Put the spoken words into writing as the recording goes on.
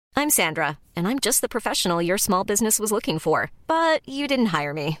I'm Sandra, and I'm just the professional your small business was looking for. But you didn't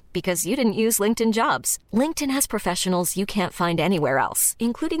hire me because you didn't use LinkedIn Jobs. LinkedIn has professionals you can't find anywhere else,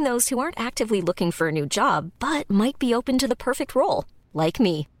 including those who aren't actively looking for a new job, but might be open to the perfect role, like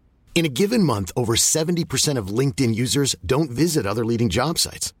me. In a given month, over 70% of LinkedIn users don't visit other leading job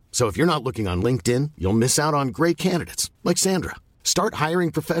sites. So if you're not looking on LinkedIn, you'll miss out on great candidates like Sandra. Start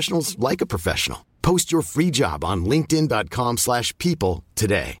hiring professionals like a professional. Post your free job on linkedin.com/people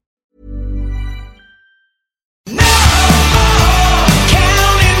today. Counting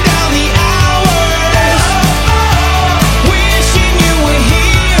down the hours, wishing you were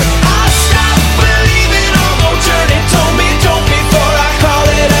here. I stopped believing all the journey told me don't before I call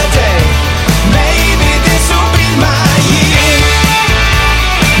it a day. Maybe this'll be my year.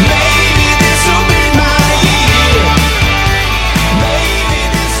 Maybe this'll be my year. Maybe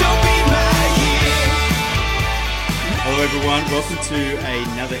this'll be my year. Hello everyone, welcome to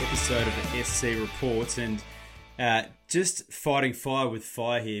another episode of the SC Report, and just fighting fire with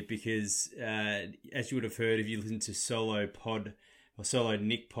fire here because as you would have heard if you listened to Solo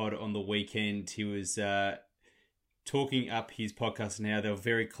Nick Pod on the weekend, he was talking up his podcast and how they were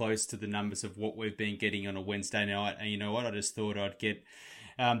very close to the numbers of what we've been getting on a Wednesday night. And you know what, I just thought I'd get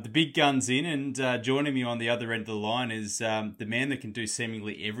the big guns in, and joining me on the other end of the line is the man that can do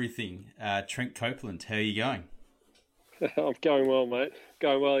seemingly everything, Trent Copeland. How are you going? I'm going well, mate.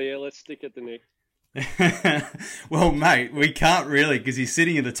 Going well, yeah. Let's stick at the Nick. Well, mate, we can't really because he's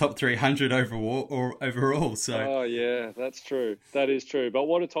sitting in the top 300 overall. So. Oh, yeah, that's true. That is true. But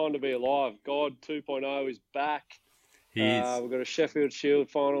what a time to be alive. God 2.0 is back. He is. We've got a Sheffield Shield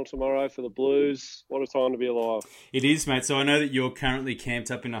final tomorrow for the Blues. What a time to be alive. It is, mate. So I know that you're currently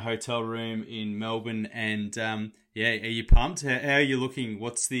camped up in a hotel room in Melbourne, and yeah, are you pumped? How are you looking?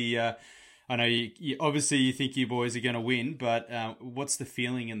 What's the? I know you obviously you think you boys are going to win, but what's the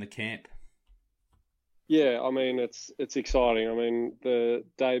feeling in the camp? Yeah, I mean, it's exciting. I mean, the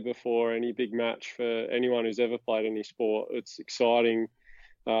day before any big match for anyone who's ever played any sport, it's exciting.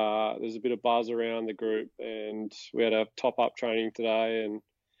 There's a bit of buzz around the group, and we had a top-up training today, and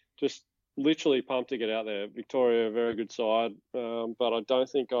just literally pumped to get out there. Victoria, a very good side, but I don't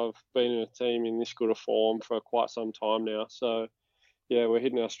think I've been in a team in this good a form for quite some time now. So, yeah, we're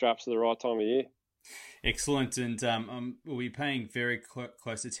hitting our straps at the right time of year. Excellent, and we'll be paying very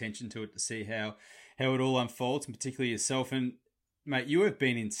close attention to it to see how it all unfolds, and particularly yourself. And mate, you have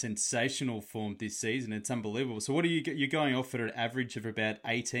been in sensational form this season. It's unbelievable. So what are you're going off at an average of about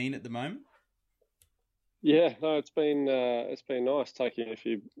 18 at the moment? Yeah, no, it's been nice taking a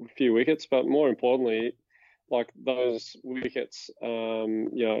few wickets, but more importantly, like those wickets,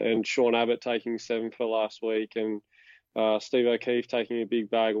 and Sean Abbott taking 7 for last week, and Steve O'Keefe taking a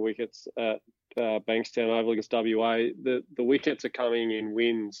big bag of wickets at Bankstown Oval against WA. The wickets are coming in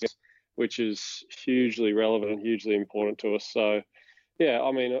wins, which is hugely relevant and hugely important to us. So, yeah,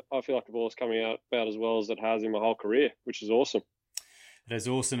 I mean, I feel like the ball's coming out about as well as it has in my whole career, which is awesome. That is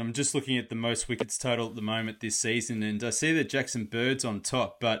awesome. I'm just looking at the most wickets total at the moment this season, and I see that Jackson Bird's on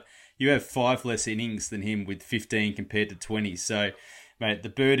top, but you have 5 less innings than him with 15 compared to 20. So, mate, the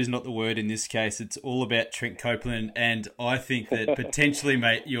bird is not the word in this case. It's all about Trent Copeland, and I think that potentially,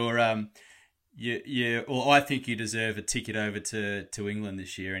 mate, I think you deserve a ticket over to England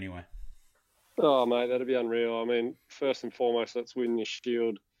this year anyway. Oh, mate, that'd be unreal. I mean, first and foremost, let's win this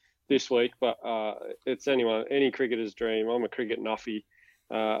Shield this week, but it's any cricketer's dream. I'm a cricket nuffy,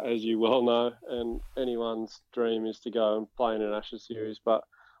 as you well know, and anyone's dream is to go and play in an Ashes series, but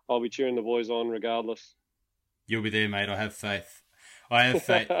I'll be cheering the boys on regardless. You'll be there, mate. I have faith.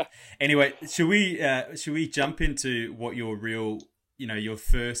 Anyway, should we jump into what your real, your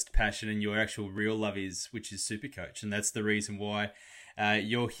first passion and your actual real love is, which is Supercoach, and that's the reason why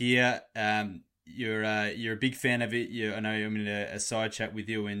you're here. You're a big fan of it. I know I'm in a side chat with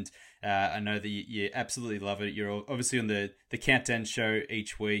you, and I know that you absolutely love it. You're obviously on the Countdown show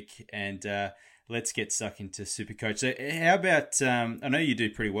each week, and let's get stuck into Supercoach. So how about, I know you do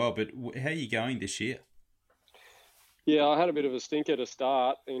pretty well, but how are you going this year? Yeah, I had a bit of a stinker to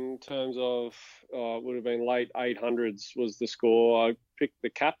start in terms of would have been late 800s was the score. I picked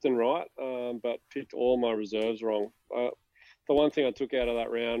the captain right, but picked all my reserves wrong. The one thing I took out of that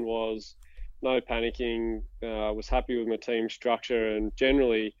round was no panicking, was happy with my team structure, and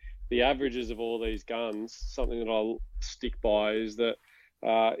generally the averages of all these guns, something that I'll stick by is that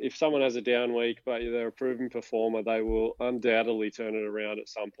if someone has a down week but they're a proven performer, they will undoubtedly turn it around at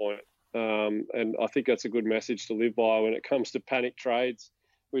some point. And I think that's a good message to live by when it comes to panic trades,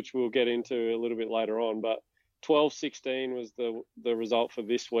 which we'll get into a little bit later on. But 12-16 was the result for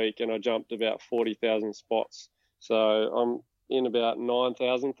this week, and I jumped about 40,000 spots. So I'm in about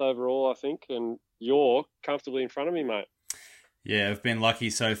 9,000th overall, I think, and you're comfortably in front of me, mate. Yeah, I've been lucky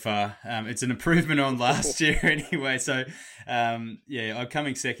so far. It's an improvement on last year anyway. So, I'm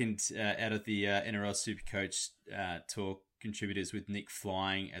coming second out of the NRL Supercoach Talk contributors with Nick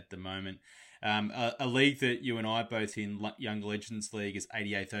flying at the moment. A league that you and I are both in, Young Legends League, is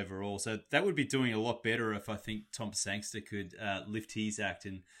 88th overall. So that would be doing a lot better if I think Tom Sangster could lift his act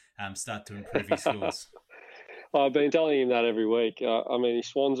and start to improve his scores. I've been telling him that every week. I mean, he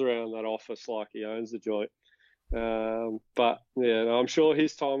swans around that office like he owns the joint. But yeah, no, I'm sure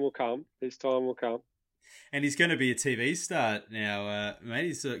his time will come. His time will come. And he's going to be a TV star now, mate.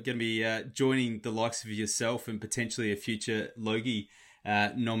 He's going to be joining the likes of yourself and potentially a future Logie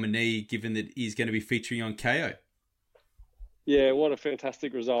nominee, given that he's going to be featuring on KO. Yeah, what a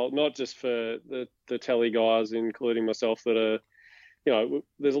fantastic result. Not just for the telly guys, including myself, that are, you know,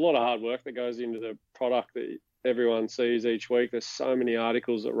 there's a lot of hard work that goes into the product that everyone sees each week. There's so many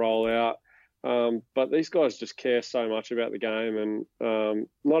articles that roll out. But these guys just care so much about the game, and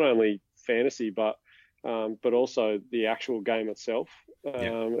not only fantasy, but also the actual game itself,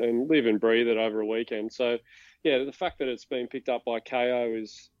 and live and breathe it over a weekend. So, yeah, the fact that it's been picked up by KO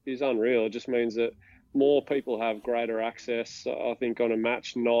is unreal. It just means that more people have greater access. I think on a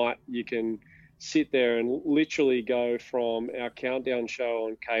match night, you can sit there and literally go from our countdown show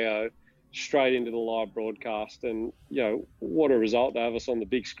on KO straight into the live broadcast. And, you know, what a result to have us on the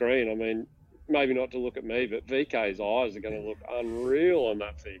big screen. I mean, maybe not to look at me, but VK's eyes are going to look unreal on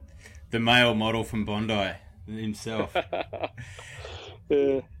that thing. The male model from Bondi himself.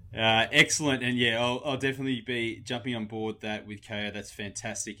 Yeah. Excellent. And yeah, I'll definitely be jumping on board that with KO. That's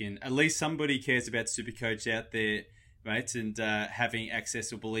fantastic. And at least somebody cares about Supercoach out there, mate, and having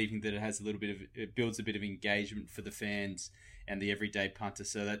access or believing that it builds a bit of engagement for the fans and the everyday punter.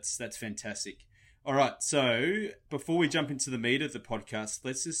 So that's fantastic. All right, so before we jump into the meat of the podcast,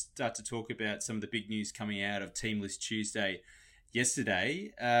 let's just start to talk about some of the big news coming out of Team List Tuesday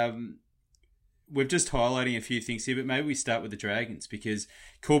yesterday. We're just highlighting a few things here, but maybe we start with the Dragons, because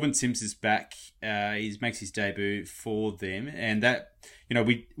Corbin Sims is back. He makes his debut for them, and that, you know,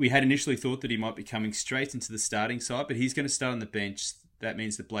 we had initially thought that he might be coming straight into the starting side, but he's going to start on the bench. That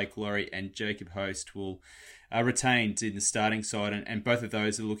means that Blake Laurie and Jacob Host will retained in the starting side, and both of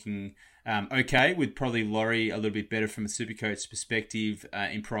those are looking okay, with probably Laurie a little bit better from a Supercoach perspective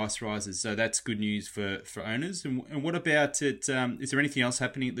in price rises. So that's good news for owners. And what about it? Is there anything else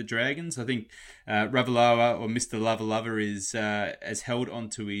happening at the Dragons? I think Ravalawa, or Mr. Lava is has held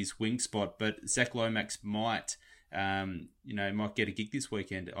onto his wing spot, but Zach Lomax might get a gig this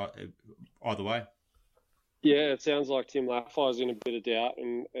weekend. Either way. Yeah, it sounds like Tim Laffey's in a bit of doubt,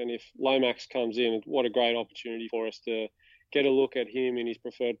 and if Lomax comes in, what a great opportunity for us to get a look at him in his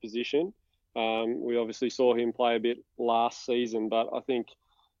preferred position. We obviously saw him play a bit last season, but I think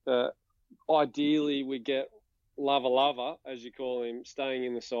ideally we get Lava, as you call him, staying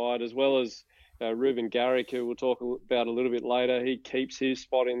in the side, as well as Ruben Garrick, who we'll talk about a little bit later. He keeps his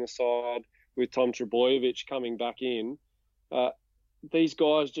spot in the side with Tom Trebojevic coming back in. These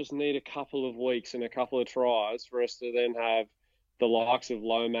guys just need a couple of weeks and a couple of tries for us to then have the likes of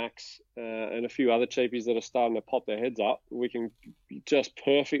Lomax and a few other cheapies that are starting to pop their heads up. We can just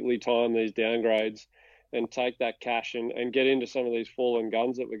perfectly time these downgrades and take that cash and get into some of these fallen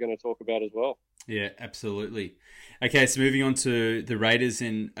guns that we're going to talk about as well. Yeah, absolutely. Okay, so moving on to the Raiders,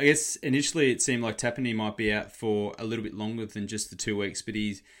 and I guess initially it seemed like Tapine might be out for a little bit longer than just the 2 weeks, but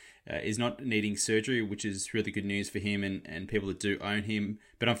he's is not needing surgery, which is really good news for him and people that do own him.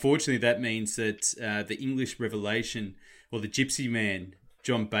 But unfortunately, that means that the English revelation, or the Gypsy Man,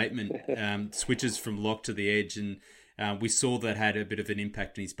 John Bateman, switches from lock to the edge, and we saw that had a bit of an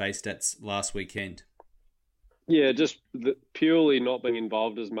impact on his base stats last weekend. Yeah, just purely not being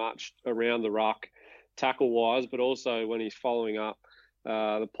involved as much around the ruck, tackle-wise, but also when he's following up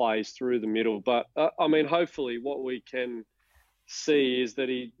the plays through the middle. But, I mean, hopefully what we can see is that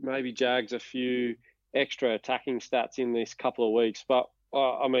he maybe jags a few extra attacking stats in this couple of weeks. But,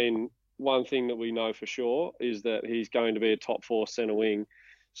 I mean, one thing that we know for sure is that he's going to be a top 4 centre wing.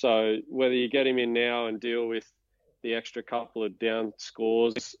 So whether you get him in now and deal with the extra couple of down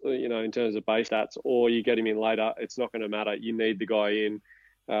scores, in terms of base stats, or you get him in later, it's not going to matter. You need the guy in,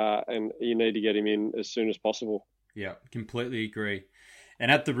 and you need to get him in as soon as possible. Yeah, completely agree. And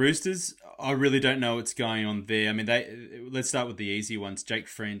at the Roosters, I really don't know what's going on there. I mean, let's start with the easy ones. Jake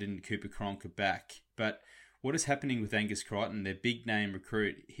Friend and Cooper Cronk are back. But what is happening with Angus Crichton, their big name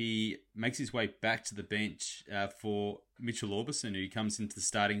recruit? He makes his way back to the bench for Mitchell Orbison, who comes into the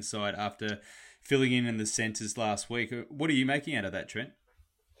starting side after filling in the centres last week. What are you making out of that, Trent?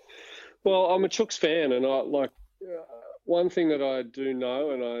 Well, I'm a Chooks fan, and one thing that I do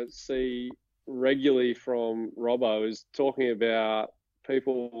know and I see regularly from Robbo is talking about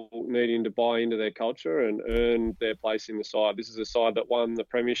people needing to buy into their culture and earn their place in the side. This is a side that won the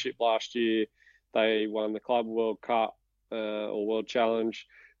Premiership last year. They won the Club World Cup or World Challenge.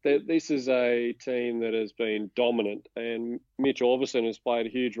 This is a team that has been dominant, and Mitch Orbison has played a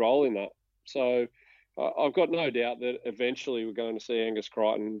huge role in that. So I've got no doubt that eventually we're going to see Angus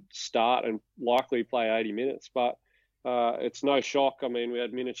Crichton start and likely play 80 minutes. But it's no shock. I mean, we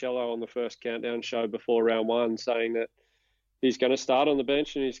had Minicello on the first countdown show before round one saying that he's going to start on the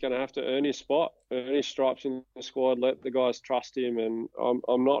bench and he's going to have to earn his spot, earn his stripes in the squad, let the guys trust him. And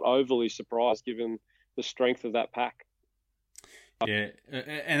I'm not overly surprised given the strength of that pack. Yeah,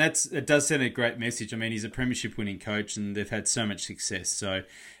 and it does send a great message. I mean, he's a premiership winning coach and they've had so much success. So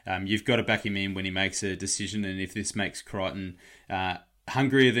you've got to back him in when he makes a decision. And if this makes Crichton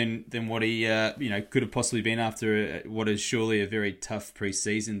hungrier than what he could have possibly been after what is surely a very tough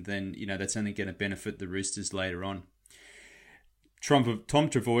pre-season, then that's only going to benefit the Roosters later on. Tom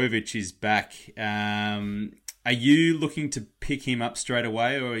Trbojevic is back. Are you looking to pick him up straight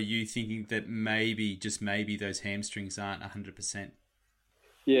away, or are you thinking that maybe, just maybe, those hamstrings aren't 100%?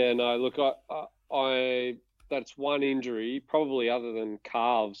 Yeah, no, look, I that's one injury, probably other than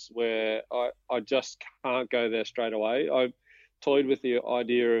calves, where I just can't go there straight away. I toyed with the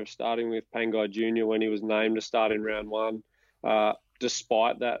idea of starting with Pangai Jr. when he was named to start in round one,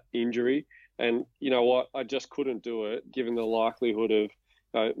 despite that injury. And you know what? I just couldn't do it, given the likelihood of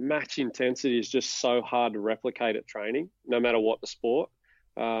match intensity is just so hard to replicate at training, no matter what the sport.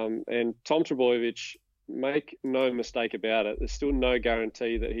 And Tom Trbojevic, make no mistake about it, there's still no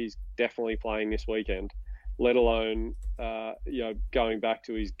guarantee that he's definitely playing this weekend, let alone going back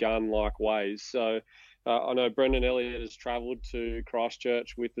to his gun-like ways. So I know Brendan Elliott has travelled to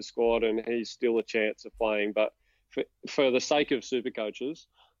Christchurch with the squad, and he's still a chance of playing. But for the sake of super coaches,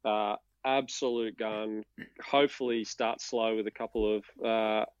 absolute gun. Hopefully start slow with a couple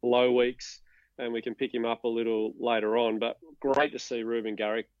of low weeks and we can pick him up a little later on. But great to see Ruben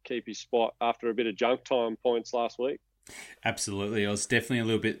Garrick keep his spot after a bit of junk time points last week. Absolutely. I was definitely a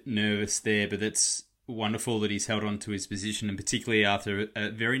little bit nervous there, but it's wonderful that he's held on to his position, and particularly after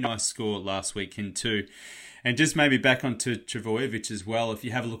a very nice score last weekend too. And just maybe back onto Trbojevic as well, if you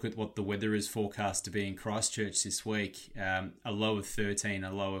have a look at what the weather is forecast to be in Christchurch this week, a low of 13,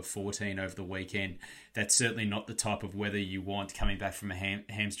 a low of 14 over the weekend, that's certainly not the type of weather you want coming back from a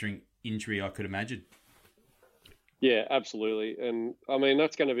hamstring injury, I could imagine. Yeah, absolutely. And I mean,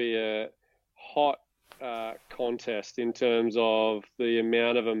 that's going to be a hot contest in terms of the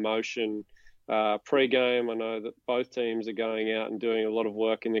amount of emotion pre-game. I know that both teams are going out and doing a lot of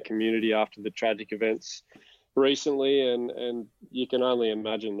work in the community after the tragic events recently, and you can only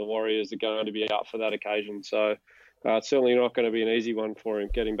imagine the Warriors are going to be out for that occasion. So it's certainly not going to be an easy one for him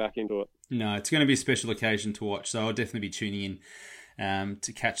getting back into it. No, it's going to be a special occasion to watch, so I'll definitely be tuning in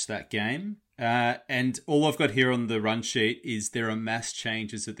to catch that game. And all I've got here on the run sheet is there are mass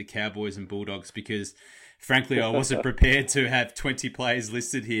changes at the Cowboys and Bulldogs, because frankly I wasn't prepared to have 20 players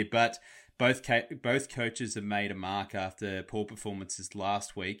listed here, but both coaches have made a mark after poor performances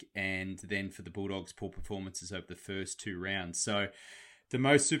last week, and then for the Bulldogs, poor performances over the first two rounds. So the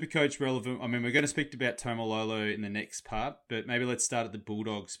most Supercoach relevant, I mean, we're going to speak about Taumalolo in the next part, but maybe let's start at the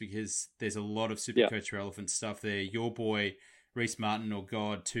Bulldogs, because there's a lot of Supercoach relevant stuff there. Your boy Reece Martin, or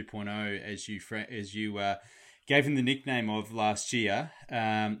God 2.0, as you gave him the nickname of last year.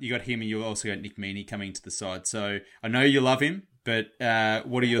 You got him, and you also got Nick Meaney coming to the side. So I know you love him, but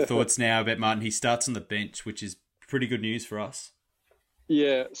what are your thoughts now about Martin? He starts on the bench, which is pretty good news for us.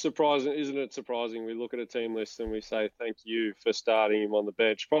 Yeah, surprising, isn't it surprising? We look at a team list and we say, thank you for starting him on the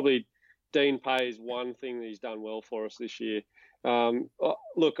bench. Probably Dean Pay's one thing that he's done well for us this year.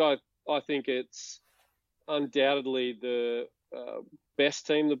 Look, I think it's undoubtedly the best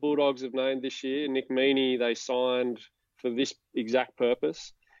team the Bulldogs have named this year. Nick Meaney, they signed for this exact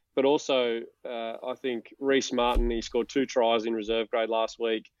purpose. But also, I think Reece Martin, he scored 2 tries in reserve grade last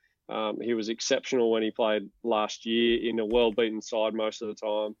week. He was exceptional when he played last year in a well-beaten side most of the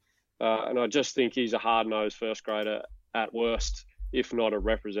time. And I just think he's a hard-nosed first grader at worst, if not a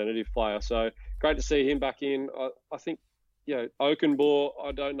representative player. So great to see him back in. I think, Okunbor,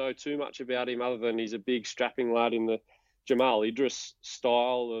 I don't know too much about him other than he's a big strapping lad in the Jamal Idris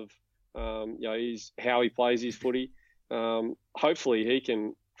style of, how he plays his footy. Hopefully he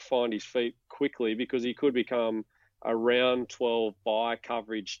can find his feet quickly, because he could become a round 12 bye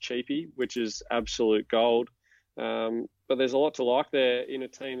coverage cheapie, which is absolute gold. But there's a lot to like there in a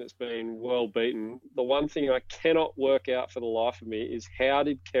team that's been well beaten. The one thing I cannot work out for the life of me is, how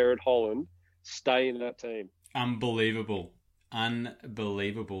did Kerrod Holland stay in that team? Unbelievable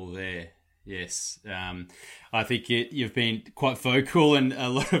there. Yes. I think you've been quite vocal, and a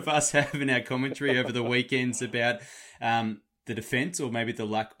lot of us have in our commentary over the weekends about the defence, or maybe the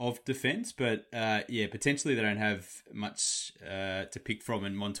lack of defence. But potentially they don't have much to pick from,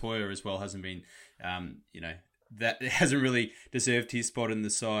 and Montoya as well hasn't been, that hasn't really deserved his spot in the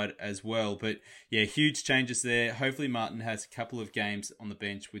side as well. But yeah, huge changes there. Hopefully Martin has a couple of games on the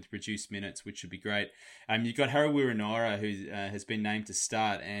bench with reduced minutes, which would be great. You've got Harawira-Naera, who has been named to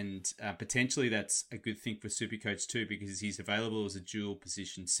start, and potentially that's a good thing for Supercoach too, because he's available as a dual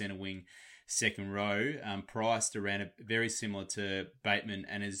position centre wing, second row, priced around very similar to Bateman,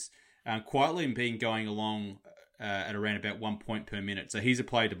 and is quietly been going along at around about 1 point per minute. So he's a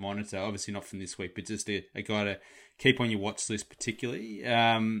player to monitor, obviously not from this week, but just a guy to keep on your watch list particularly.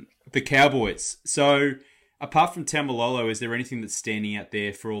 The Cowboys. So apart from Taumalolo, is there anything that's standing out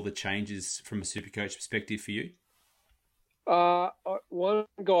there for all the changes from a Supercoach perspective for you? One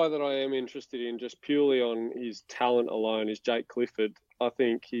guy that I am interested in, just purely on his talent alone, is Jake Clifford. I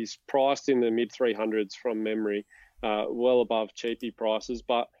think he's priced in the mid-300s from memory, well above cheapie prices,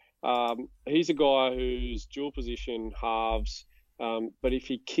 but he's a guy who's dual position halves, but if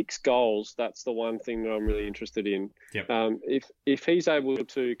he kicks goals, that's the one thing that I'm really interested in. Yep. If he's able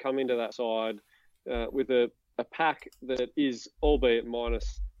to come into that side with a pack that is, albeit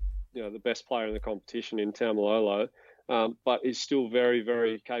minus, the best player in the competition in Taumalolo, but is still very,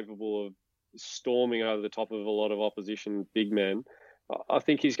 very capable of storming over the top of a lot of opposition big men, I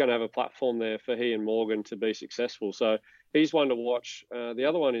think he's going to have a platform there for he and Morgan to be successful. So he's one to watch. The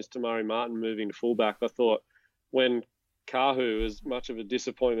other one is Tamari Martin moving to fullback. I thought when Kahu, as much of a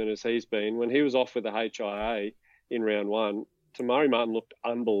disappointment as he's been, when he was off with the HIA in round one, Tamari Martin looked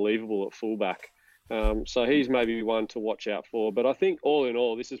unbelievable at fullback. So he's maybe one to watch out for. But I think all in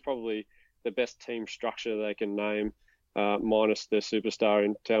all, this is probably the best team structure they can name, minus their superstar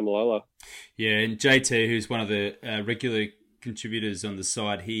in Taumalolo. Yeah, and JT, who's one of the regular contributors on the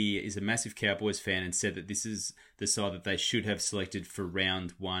side, he is a massive Cowboys fan and said that this is the side that they should have selected for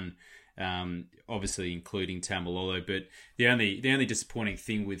round one, obviously including Taumalolo. But the only disappointing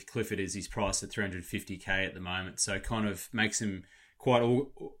thing with Clifford is he's priced at $350K at the moment, so it kind of makes him quite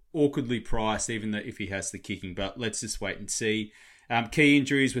awkwardly priced, even though if he has the kicking. But let's just wait and see. Key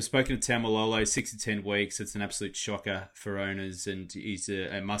injuries, we've spoken to Taumalolo, 6 to 10 weeks. It's an absolute shocker for owners, and he's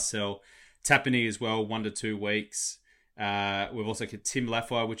a must-sell. Tapine as well, 1 to 2 weeks. We've also got Tim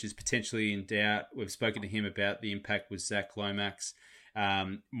Laffey, which is potentially in doubt. We've spoken to him about the impact with Zach Lomax.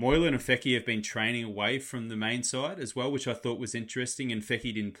 Moylan and Feki have been training away from the main side as well, which I thought was interesting, and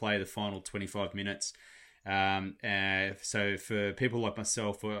Feki didn't play the final 25 minutes. So for people like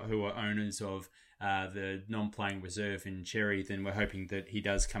myself who are owners of the non-playing reserve in Cherry, then we're hoping that he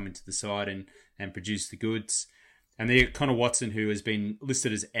does come into the side and produce the goods. And then Connor Watson, who has been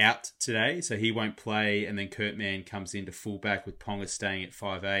listed as out today, so he won't play. And then Kurt Mann comes into fullback with Ponga staying at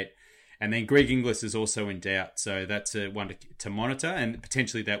 5'8". And then Greg Inglis is also in doubt, so that's one to monitor. And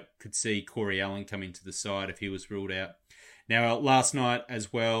potentially that could see Corey Allen come into the side if he was ruled out. Now, last night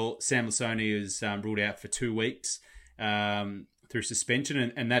as well, Sam Lasoni is ruled out for 2 weeks through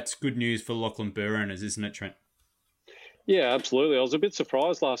suspension. And that's good news for Lachlan Burr owners, isn't it, Trent? Yeah, absolutely. I was a bit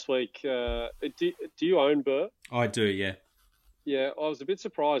surprised last week. Do you own Burr? I do, yeah. Yeah, I was a bit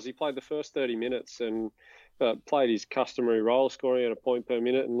surprised. He played the first 30 minutes and played his customary role, scoring at a point per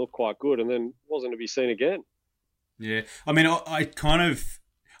minute, and looked quite good, and then wasn't to be seen again. Yeah, I mean, I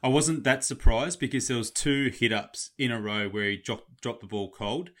wasn't that surprised because there was 2 hit-ups in a row where he dropped the ball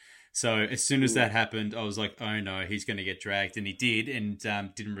cold. So as soon as that happened, I was like, oh no, he's going to get dragged. And he did, and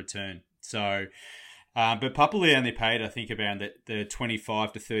didn't return. So... but Papali only paid, I think, around the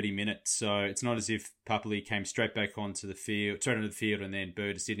 25 to 30 minutes. So it's not as if Papali came straight back onto the field, and then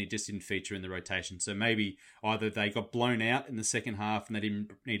Burr just didn't feature in the rotation. So maybe either they got blown out in the second half and they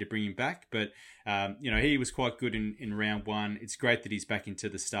didn't need to bring him back. But, he was quite good in round one. It's great that he's back into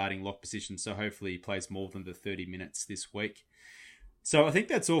the starting lock position. So hopefully he plays more than the 30 minutes this week. So I think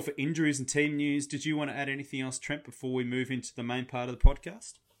that's all for injuries and team news. Did you want to add anything else, Trent, before we move into the main part of the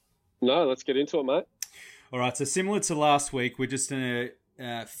podcast? No, let's get into it, mate. All right, so similar to last week, we're just going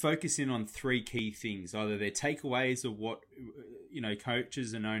to focus in on 3 key things, either their takeaways or what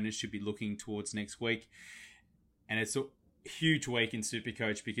coaches and owners should be looking towards next week. And it's a huge week in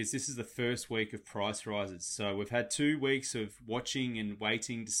Supercoach because this is the first week of price rises. So we've had 2 weeks of watching and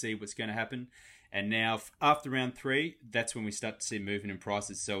waiting to see what's going to happen. And now after round 3, that's when we start to see movement in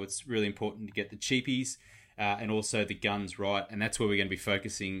prices. So it's really important to get the cheapies and also the guns right. And that's where we're going to be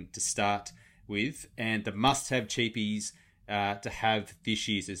focusing to start with. And the must-have cheapies to have this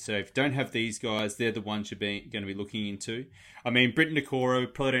year's. So if you don't have these guys, they're the ones you're going to be looking into. I mean, Britton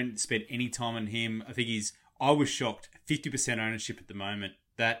Nakora, probably don't spend any time on him. I think I was shocked, 50% ownership at the moment.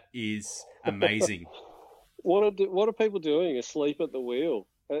 That is amazing. What are people doing? Asleep at the wheel?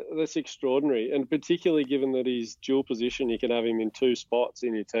 That's extraordinary, and particularly given that he's dual position, you can have him in 2 spots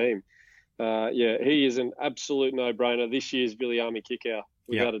in your team. He is an absolute no-brainer. This year's Viliami Kikau,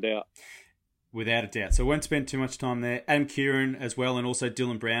 without a doubt. Without a doubt. So I won't spend too much time there. Adam Kieran as well, and also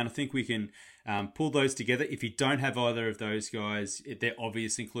Dylan Brown. I think we can pull those together. If you don't have either of those guys, they're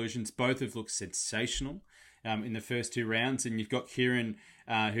obvious inclusions. Both have looked sensational in the first 2 rounds. And you've got Kieran,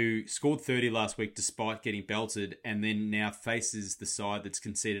 who scored 30 last week despite getting belted, and then now faces the side that's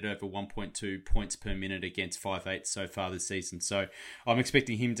conceded over 1.2 points per minute against 5'8" so far this season. So I'm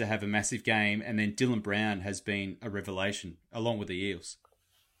expecting him to have a massive game. And then Dylan Brown has been a revelation, along with the Eels.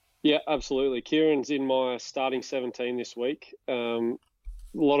 Yeah, absolutely. Kieran's in my starting 17 this week. A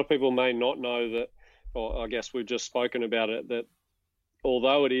lot of people may not know that, or I guess we've just spoken about it, that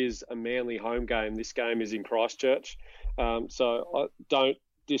although it is a Manly home game, this game is in Christchurch. So I don't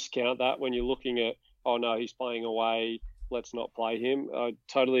discount that when you're looking at, oh no, he's playing away, let's not play him. I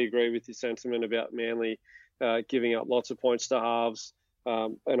totally agree with your sentiment about Manly giving up lots of points to halves.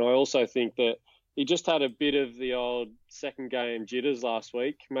 And I also think that he just had a bit of the old second game jitters last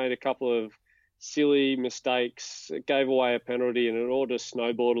week, made a couple of silly mistakes, gave away a penalty, and it all just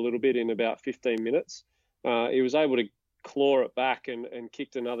snowballed a little bit in about 15 minutes. He was able to claw it back and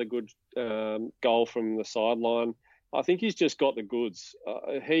kicked another good goal from the sideline. I think he's just got the goods.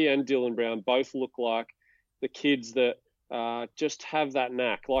 He and Dylan Brown both look like the kids that just have that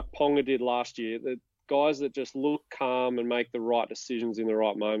knack, like Ponga did last year, the guys that just look calm and make the right decisions in the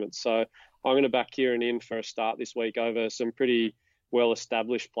right moments. So I'm going to back Kieran in for a start this week over some pretty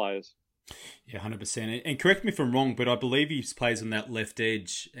well-established players. Yeah, 100%. And correct me if I'm wrong, but I believe he plays on that left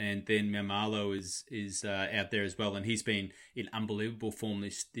edge, and then Mamalo is out there as well, and he's been in unbelievable form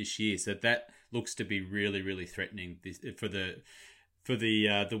this year. So that looks to be really, really threatening for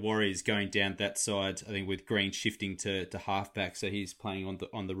the Warriors going down that side. I think with Green shifting to halfback, so he's playing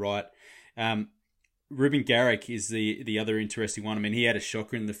on the right. Ruben Garrick is the other interesting one. I mean, he had a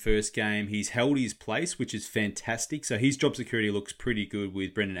shocker in the first game. He's held his place, which is fantastic. So his job security looks pretty good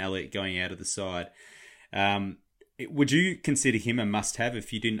with Brendan Elliott going out of the side. Would you consider him a must-have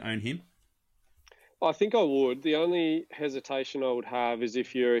if you didn't own him? I think I would. The only hesitation I would have is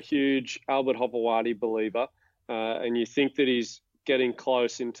if you're a huge Albert Hopewadi believer and you think that he's getting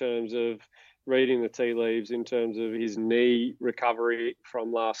close in terms of reading the tea leaves, in terms of his knee recovery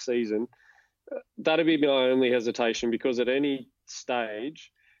from last season. That'd be my only hesitation, because at any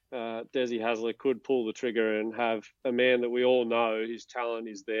stage, Desi Hasler could pull the trigger and have a man that we all know his talent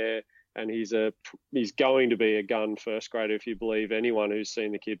is there, and he's going to be a gun first grader if you believe anyone who's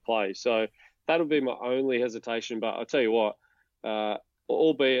seen the kid play. So that'll be my only hesitation. But I'll tell you what,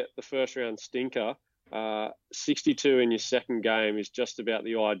 albeit the first round stinker, 62 in your second game is just about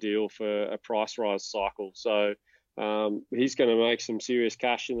the ideal for a price rise cycle. So he's going to make some serious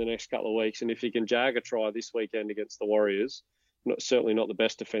cash in the next couple of weeks. And if he can jag a try this weekend against the Warriors, certainly not the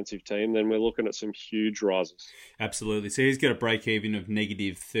best defensive team, then we're looking at some huge rises. Absolutely. So he's got a break even of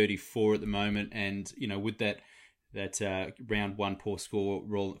negative 34 at the moment. And, you know, with that round one poor score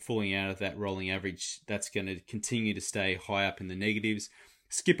falling out of that rolling average, that's going to continue to stay high up in the negatives.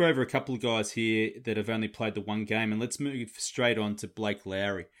 Skip over a couple of guys here that have only played the one game, and let's move straight on to Blake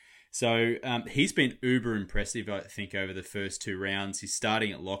Lowry. So he's been uber impressive, I think, over the first 2 rounds. He's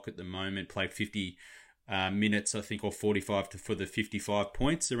starting at lock at the moment, played 50 minutes, I think, or 45 for the 55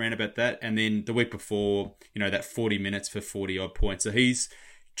 points, around about that. And then the week before, you know, that 40 minutes for 40-odd points. So he's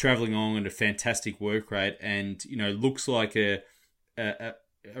travelling on at a fantastic work rate and, you know, looks like a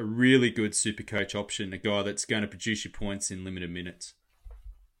really good super coach option, a guy that's going to produce your points in limited minutes.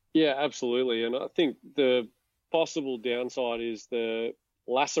 Yeah, absolutely. And I think the possible downside is the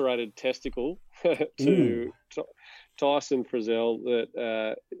lacerated testicle to Tyson Frizzell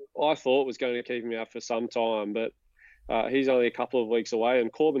that I thought was going to keep him out for some time, but he's only a couple of weeks away,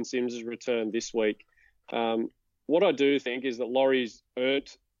 and Corbin Sims has returned this week. What I do think is that Laurie's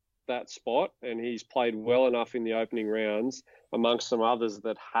earned that spot, and he's played well enough in the opening rounds amongst some others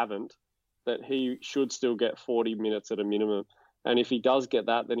that haven't, that he should still get 40 minutes at a minimum. And if he does get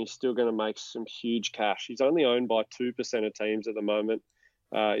that, then he's still going to make some huge cash. He's only owned by 2% of teams at the moment.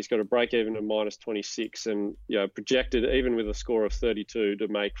 He's got a break even of minus 26 and, you know, projected even with a score of 32 to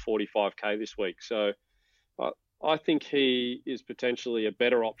make 45K this week. So I think he is potentially a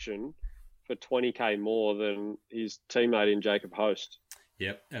better option for 20K more than his teammate in Jacob Host.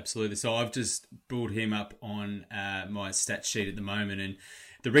 Yep, absolutely. So I've just brought him up on my stat sheet at the moment, and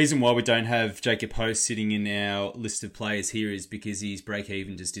the reason why we don't have Jacob Host sitting in our list of players here is because his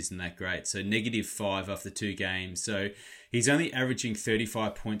break-even just isn't that great. So -5 after 2 games. So he's only averaging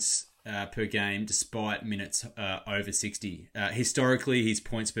 35 points per game despite minutes over 60. Historically, his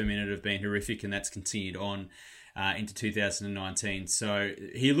points per minute have been horrific, and that's continued on into 2019. So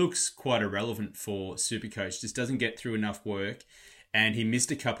he looks quite irrelevant for Supercoach. Just doesn't get through enough work. And he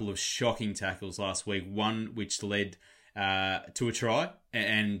missed a couple of shocking tackles last week, one which led to a try,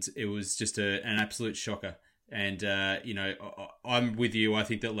 and it was just an absolute shocker. And, I'm with you. I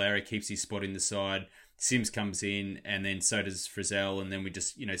think that Larry keeps his spot in the side. Sims comes in, and then so does Frizzell, and then we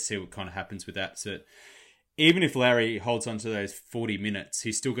just, see what kind of happens with that. So even if Larry holds on to those 40 minutes,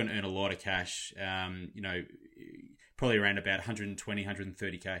 he's still going to earn a lot of cash, probably around about 120,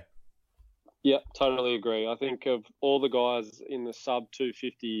 130K. Yeah, totally agree. I think of all the guys in the sub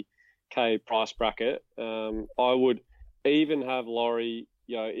 250K price bracket, I would even have Laurie,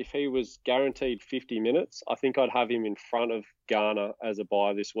 if he was guaranteed 50 minutes, I think I'd have him in front of Garner as a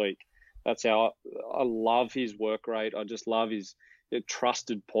buy this week. That's how I love his work rate. I just love his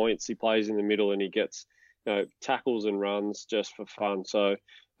trusted points. He plays in the middle and he gets tackles and runs just for fun. So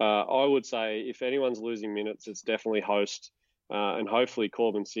I would say if anyone's losing minutes, it's definitely Host. And hopefully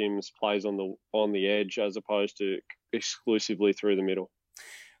Corbin Sims plays on the edge as opposed to exclusively through the middle.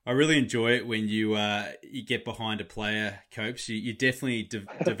 I really enjoy it when you get behind a player, Copes. You definitely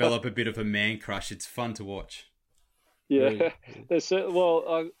develop a bit of a man crush. It's fun to watch. Yeah,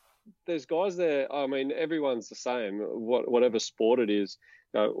 there's guys there. I mean, everyone's the same. Whatever sport it is,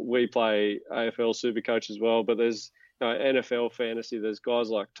 we play AFL Supercoach as well. But there's NFL fantasy. There's guys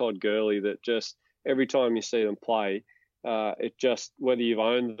like Todd Gurley that just every time you see them play. It just, whether you've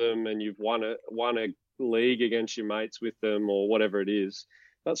owned them and you've won a league against your mates with them or whatever it is,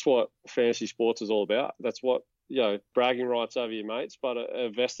 that's what fantasy sports is all about. That's what, bragging rights over your mates, but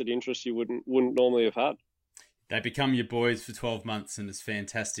a vested interest you wouldn't normally have had. They become your boys for 12 months and it's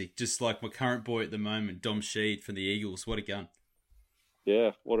fantastic. Just like my current boy at the moment, Dom Sheed from the Eagles. What a gun.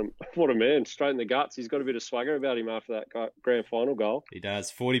 Yeah, what a man. Straight in the guts. He's got a bit of swagger about him after that grand final goal. He does.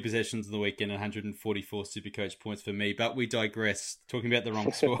 40 possessions on the weekend and 144 Supercoach points for me. But we digress. Talking about the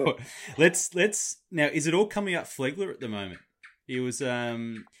wrong sport. Let's now, is it all coming up Flegler at the moment? It was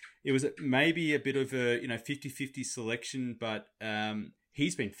maybe a bit of a 50-50 selection, but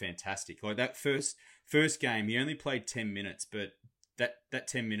he's been fantastic. Like that first game, he only played 10 minutes, but that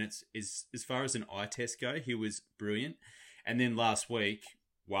 10 minutes is, as far as an eye test go, he was brilliant. And then last week,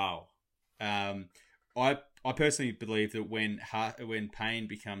 wow. I personally believe that when Payne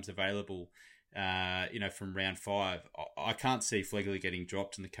becomes available, from round 5, I can't see Flegler getting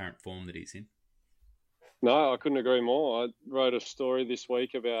dropped in the current form that he's in. No, I couldn't agree more. I wrote a story this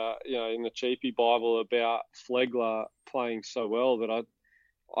week about, in the Cheapy Bible about Flegler playing so well that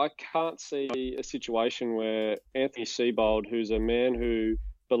I can't see a situation where Anthony Seibold, who's a man who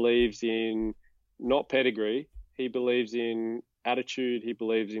believes in not pedigree, he believes in attitude, he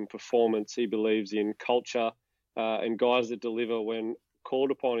believes in performance, he believes in culture, and guys that deliver when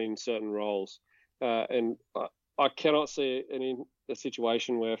called upon in certain roles. And I cannot see a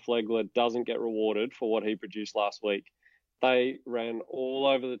situation where Flegler doesn't get rewarded for what he produced last week. They ran all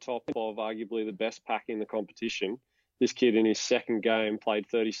over the top of arguably the best pack in the competition. This kid in his second game played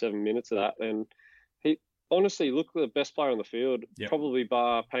 37 minutes of that, and he honestly looked the best player on the field, probably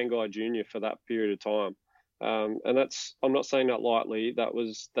bar Pangai Jr. for that period of time. And I'm not saying that lightly.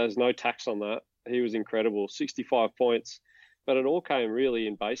 There's no tax on that. He was incredible, 65 points, but it all came really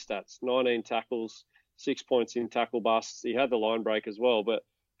in base stats, 19 tackles, 6 points in tackle busts. He had the line break as well, but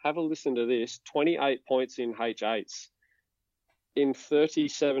have a listen to this, 28 points in H8s in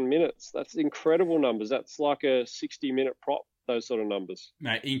 37 minutes. That's incredible numbers. That's like a 60-minute prop, those sort of numbers.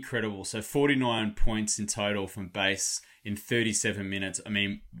 Mate, incredible. So 49 points in total from base in 37 minutes. I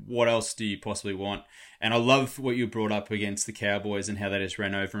mean, what else do you possibly want? And I love what you brought up against the Cowboys and how they just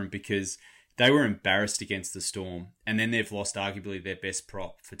ran over them, because they were embarrassed against the Storm. And then they've lost arguably their best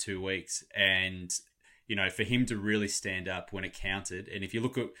prop for 2 weeks. And, for him to really stand up when it counted. And if you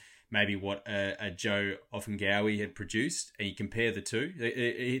look at maybe what a Joe Offengawi had produced, and you compare the two,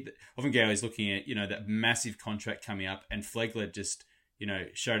 Offengawi is looking at, that massive contract coming up, and Flegler just,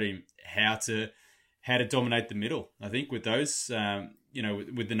 showed him how to dominate the middle, I think, with those,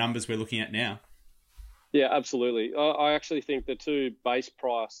 with the numbers we're looking at now. Yeah, absolutely. I actually think the two base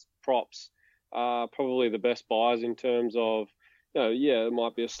price props are probably the best buys in terms of, it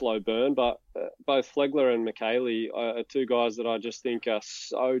might be a slow burn, but both Flegler and McKaylee are two guys that I just think are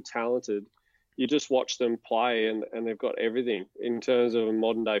so talented you just watch them play, and they've got everything in terms of a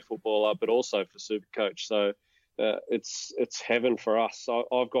modern day footballer, but also for Supercoach. So it's heaven for us. So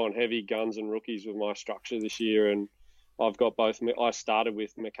I've gone heavy guns and rookies with my structure this year, and I've got both. I started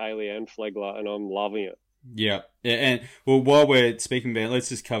with McKaylee and Flegler, and I'm loving it. Yeah, and well, while we're speaking about it, let's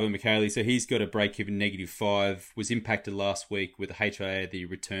just cover McKaylee. So he's got a break-even -5, was impacted last week with a HIA that he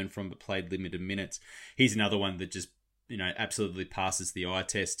returned from but played limited minutes. He's another one that just, absolutely passes the eye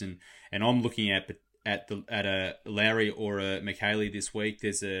test. And I'm looking at a Lowry or a McKaylee this week.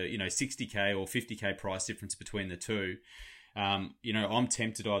 There's a 60k or 50k price difference between the two. I'm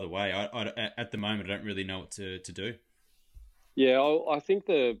tempted either way. I at the moment I don't really know what to do. Yeah, I think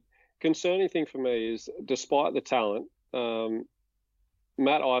the concerning thing for me is, despite the talent,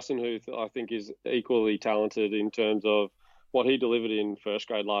 Matt Eisenhuth, I think, is equally talented in terms of what he delivered in first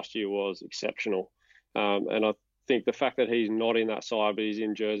grade last year was exceptional. And I think the fact that he's not in that side, but he's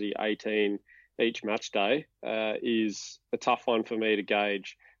in jersey 18 each match day, is a tough one for me to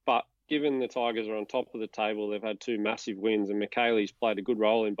gauge. But given the Tigers are on top of the table, they've had 2 massive wins, and McKaylee's played a good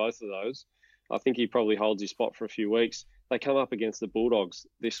role in both of those, I think he probably holds his spot for a few weeks. They come up against the Bulldogs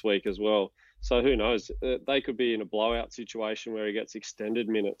this week as well. So who knows? They could be in a blowout situation where he gets extended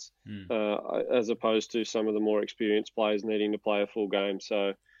minutes, as opposed to some of the more experienced players needing to play a full game.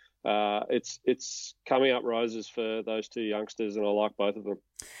 So it's coming up roses for those 2 youngsters, and I like both of them.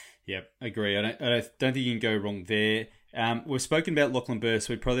 Yeah, agree. I don't think you can go wrong there. We've spoken about Lachlan Burr,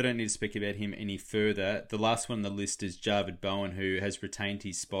 so we probably don't need to speak about him any further. The last one on the list is Jarvid Bowen, who has retained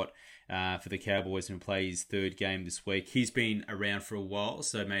his spot for the Cowboys and will play his 3rd game this week. He's been around for a while,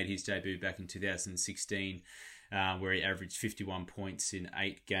 so made his debut back in 2016, where he averaged 51 points in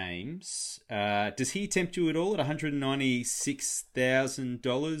 8 games. Does he tempt you at all at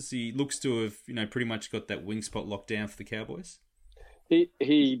 $196,000? He looks to have, pretty much got that wing spot locked down for the Cowboys.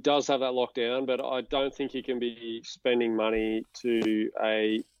 He does have that lockdown, but I don't think he can be spending money to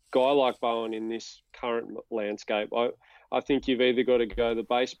a guy like Bowen in this current landscape. I think you've either got to go the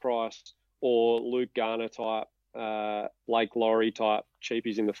base price or Luke Garner type, Blake Laurie type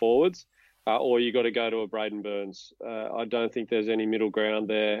cheapies in the forwards, or you got to go to a Braden Burns. I don't think there's any middle ground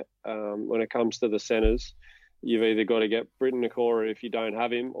there. When it comes to the centres, you've either got to get Britton Nakora if you don't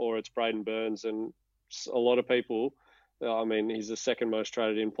have him, or it's Braden Burns. And a lot of people, he's the second most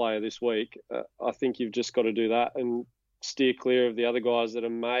traded in player this week. I think you've just got to do that and steer clear of the other guys that are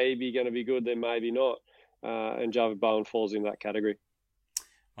maybe going to be good, they're maybe not. And Jarvid Bowen falls in that category.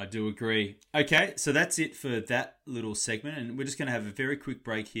 I do agree. Okay, so that's it for that little segment, and we're just going to have a very quick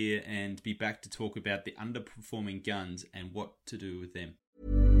break here and be back to talk about the underperforming guns and what to do with them.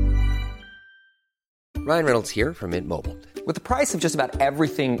 Ryan Reynolds here from Mint Mobile. With the price of just about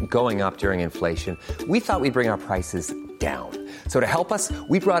everything going up during inflation, we thought we'd bring our prices down. So to help us,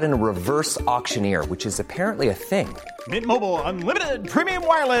 we brought in a reverse auctioneer, which is apparently a thing. Mint Mobile Unlimited Premium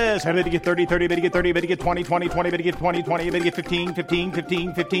Wireless. How to get 30, 30, bit to get 30, bit to get 20, 20, 20, bit to get 20, 20, bit to get 15, 15,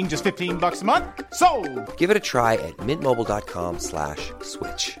 15, 15, just $15 a month? Sold! Give it a try at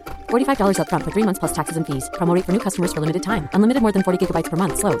mintmobile.com/switch. $45 up front for 3 months plus taxes and fees. Promo rate for new customers for limited time. Unlimited more than 40 gigabytes per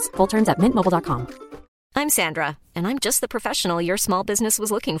month. Slows full terms at mintmobile.com. I'm Sandra, and I'm just the professional your small business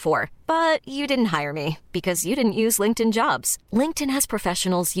was looking for. But you didn't hire me because you didn't use LinkedIn Jobs. LinkedIn has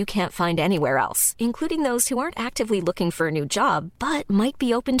professionals you can't find anywhere else, including those who aren't actively looking for a new job, but might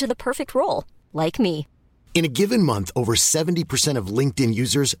be open to the perfect role, like me. In a given month, over 70% of LinkedIn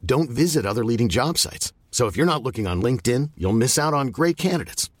users don't visit other leading job sites. So if you're not looking on LinkedIn, you'll miss out on great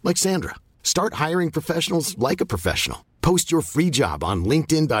candidates like Sandra. Start hiring professionals like a professional. Post your free job on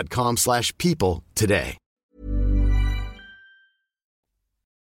linkedin.com/people today.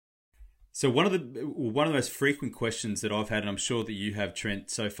 So one of the most frequent questions that I've had, and I'm sure that you have,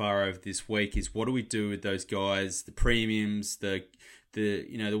 Trent, so far over this week, is what do we do with those guys, the premiums, the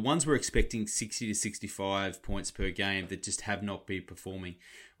ones we're expecting 60 to 65 points per game that just have not been performing.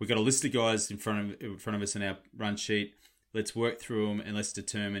 We've got a list of guys in front of us on our run sheet. Let's work through them and let's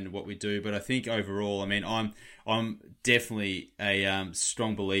determine what we do. But I think overall, I'm definitely a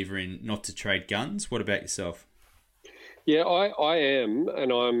strong believer in not to trade guns. What about yourself? Yeah, I am,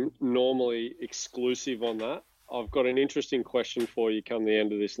 and I'm normally exclusive on that. I've got an interesting question for you come the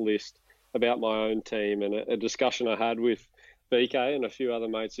end of this list about my own team, and a discussion I had with BK and a few other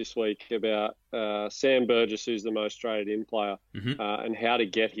mates this week about Sam Burgess, who's the most traded in player, and how to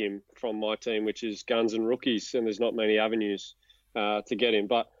get him from my team, which is guns and rookies, and there's not many avenues to get him.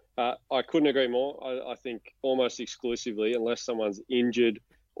 But I couldn't agree more. I think almost exclusively, unless someone's injured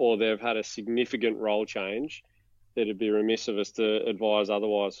or they've had a significant role change, it'd be remiss of us to advise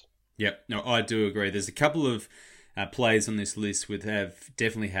otherwise. Yep, no, I do agree. There's a couple of players on this list have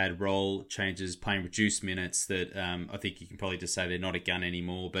definitely had role changes, playing reduced minutes that I think you can probably just say they're not a gun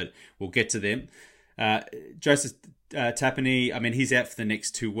anymore, but we'll get to them. Joseph Tapine, I mean, he's out for the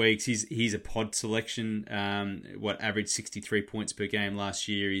next 2 weeks. He's a pod selection. Averaged 63 points per game last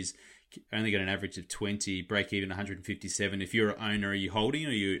year. He's only got an average of 20, break even 157. If you're an owner, are you holding or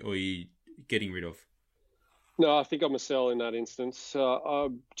are you getting rid of? No, I think I'm a sell in that instance. I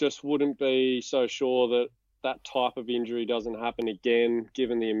just wouldn't be so sure that that type of injury doesn't happen again,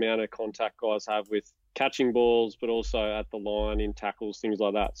 given the amount of contact guys have with catching balls, but also at the line in tackles, things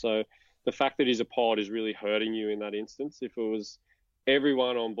like that. So the fact that he's a pod is really hurting you in that instance. If it was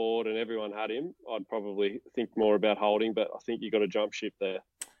everyone on board and everyone had him, I'd probably think more about holding, but I think you got to jump ship there.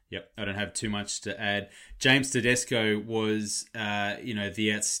 Yep, I don't have too much to add. James Tedesco was,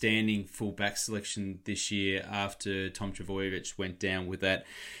 the outstanding fullback selection this year after Tom Trbojevic went down with that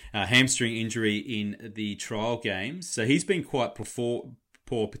hamstring injury in the trial games. So he's been quite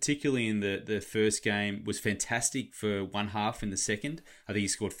poor, particularly in the first game. Was fantastic for one half in the second. I think he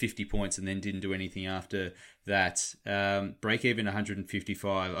scored 50 points and then didn't do anything after that. Break even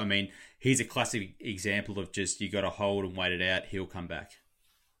 155. I mean, he's a classic example of just you got to hold and wait it out. He'll come back.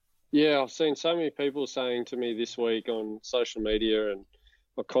 Yeah, I've seen so many people saying to me this week on social media and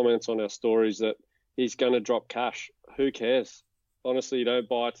my comments on our stories that he's going to drop cash. Who cares? Honestly, you don't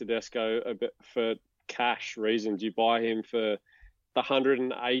buy Tedesco a bit for cash reasons. You buy him for the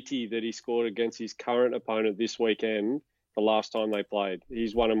 180 that he scored against his current opponent this weekend, the last time they played.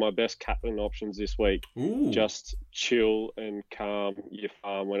 He's one of my best captain options this week. Ooh. Just chill and calm your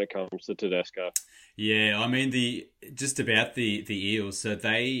farm when it comes to Tedesco. Yeah, I mean, the Eels, so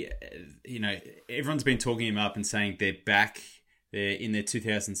they, everyone's been talking him up and saying they're back. They're in their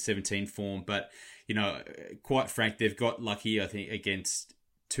 2017 form, but, quite frank, they've got lucky, I think, against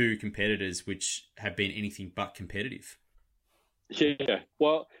two competitors which have been anything but competitive. Yeah,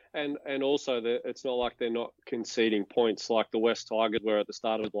 well, and also it's not like they're not conceding points like the West Tigers were at the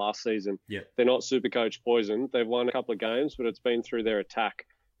start of last season. Yeah. They're not Supercoach poisoned. They've won a couple of games, but it's been through their attack,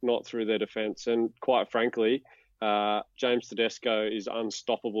 not through their defence. And quite frankly, James Tedesco is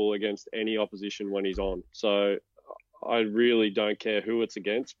unstoppable against any opposition when he's on. So I really don't care who it's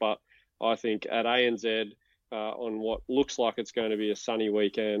against, but I think at ANZ, on what looks like it's going to be a sunny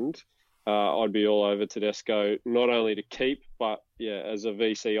weekend, I'd be all over Tedesco, not only to keep, but as a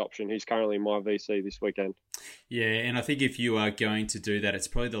VC option. He's currently my VC this weekend. Yeah, and I think if you are going to do that, it's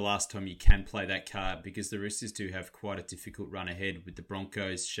probably the last time you can play that card because the Roosters do have quite a difficult run ahead with the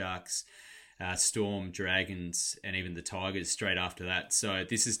Broncos, Sharks, Storm, Dragons, and even the Tigers straight after that. So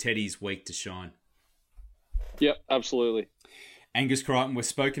this is Teddy's week to shine. Yep, absolutely. Angus Crichton, we've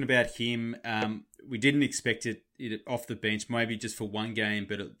spoken about him. We didn't expect it off the bench, maybe just for one game,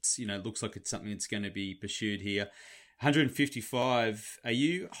 but it's looks like it's something that's going to be pursued here. 155. Are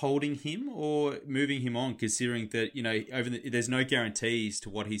you holding him or moving him on? Considering that there's no guarantees to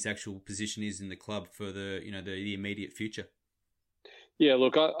what his actual position is in the club for the immediate future. Yeah,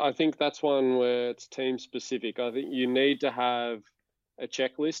 look, I think that's one where it's team specific. I think you need to have a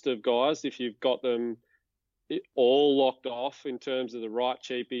checklist of guys if you've got them all locked off in terms of the right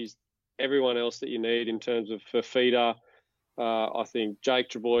cheapies, everyone else that you need in terms of Fafita. I think Jake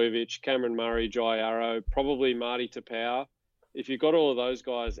Trbojevic, Cameron Murray, Jai Arrow, probably Marty Tapau. If you've got all of those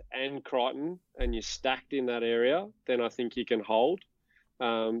guys and Crichton and you're stacked in that area, then I think you can hold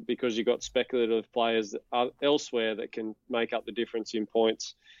because you've got speculative players elsewhere that can make up the difference in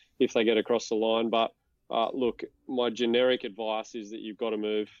points if they get across the line. But look, my generic advice is that you've got to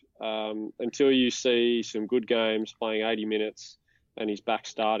move until you see some good games playing 80 minutes and he's back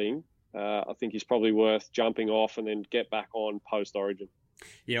starting. I think he's probably worth jumping off and then get back on post-Origin.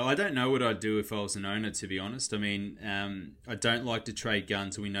 Yeah, I don't know what I'd do if I was an owner, to be honest. I mean, I don't like to trade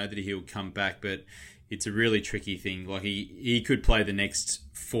guns. We know that he'll come back, but it's a really tricky thing. Like he could play the next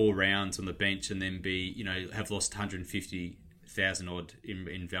 4 rounds on the bench and then be, have lost 150,000 odd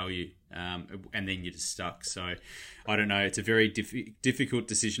in value, and then you're just stuck. So I don't know. It's a very difficult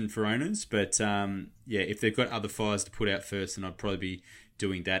decision for owners, but if they've got other fires to put out first, then I'd probably be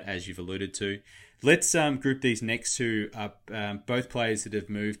doing that, as you've alluded to. Let's group these next two up. Both players that have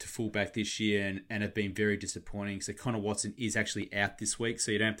moved to fullback this year and have been very disappointing. So Connor Watson is actually out this week,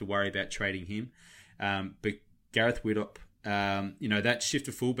 so you don't have to worry about trading him. But Gareth Widdop, that shift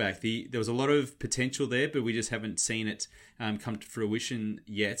to fullback, there was a lot of potential there, but we just haven't seen it come to fruition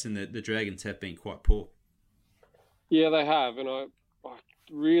yet, and the Dragons have been quite poor. Yeah, they have, and I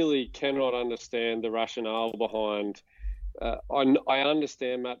really cannot understand the rationale behind. I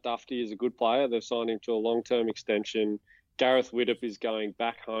understand Matt Duffy is a good player. They've signed him to a long-term extension. Gareth Widdop is going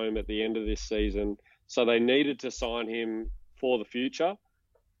back home at the end of this season. So they needed to sign him for the future.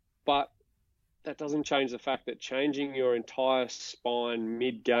 But that doesn't change the fact that changing your entire spine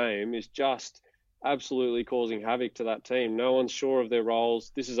mid-game is just absolutely causing havoc to that team. No one's sure of their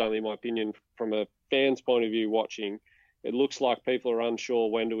roles. This is only my opinion from a fan's point of view watching. It looks like people are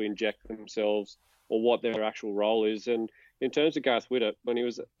unsure when to inject themselves or what their actual role is. And in terms of Gareth Widdop, when he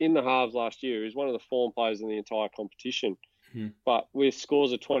was in the halves last year, he was one of the form players in the entire competition. But with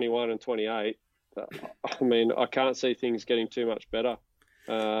scores of 21 and 28, I mean, I can't see things getting too much better.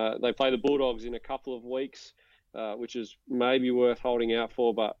 They play the Bulldogs in a couple of weeks, which is maybe worth holding out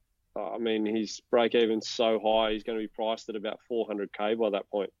for. But, I mean, his break-even's so high, he's going to be priced at about $400K by that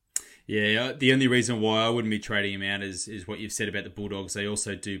point. Yeah, the only reason why I wouldn't be trading him out is what you've said about the Bulldogs. They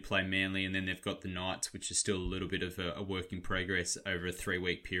also do play Manly, and then they've got the Knights, which is still a little bit of a work in progress over a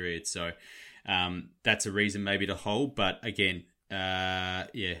 3-week period. So that's a reason maybe to hold. But again,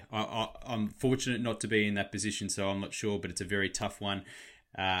 I'm fortunate not to be in that position, so I'm not sure, but it's a very tough one.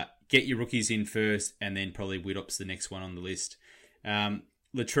 Get your rookies in first, and then probably Widdop's the next one on the list.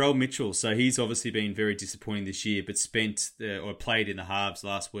 Latrell Mitchell, so he's obviously been very disappointing this year, but played in the halves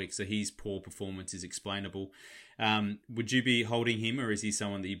last week, so his poor performance is explainable. Would you be holding him, or is he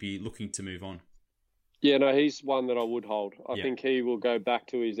someone that you'd be looking to move on? Yeah, no, he's one that I would hold. I think he will go back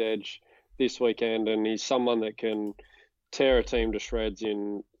to his edge this weekend, and he's someone that can tear a team to shreds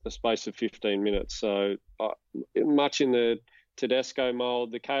in the space of 15 minutes. So much in the Tedesco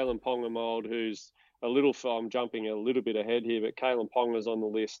mould, the Kalen Ponga mould, who's I'm jumping a little bit ahead here, but Kalen Ponga's on the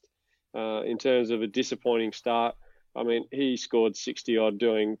list. In terms of a disappointing start, I mean, he scored 60-odd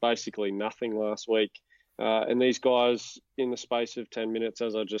doing basically nothing last week. And these guys, in the space of 10 minutes,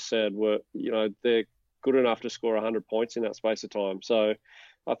 as I just said, they're good enough to score 100 points in that space of time. So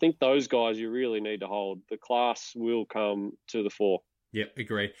I think those guys you really need to hold. The class will come to the fore. Yep,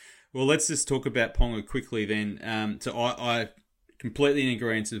 agree. Well, let's just talk about Ponga quickly then. I completely in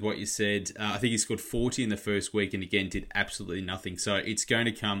agreement with what you said. I think he scored 40 in the first week and again did absolutely nothing. So it's going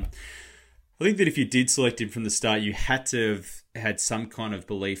to come. I think that if you did select him from the start, you had to have had some kind of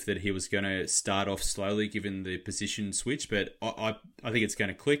belief that he was going to start off slowly given the position switch. But I think it's going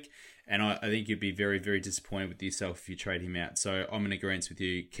to click. And I think you'd be very, very disappointed with yourself if you trade him out. So I'm in agreement with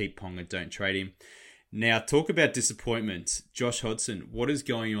you. Keep Ponga, don't trade him. Now, talk about disappointment. Josh Hodgson, what is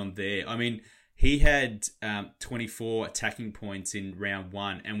going on there? I mean, he had 24 attacking points in round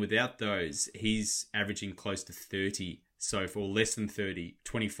one, and without those, he's averaging close to 30. So for less than 30,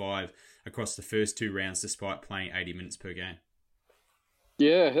 25 across the first two rounds, despite playing 80 minutes per game.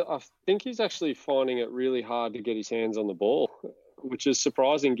 Yeah, I think he's actually finding it really hard to get his hands on the ball, which is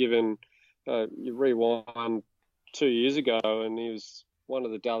surprising given you rewind 2 years ago and he was one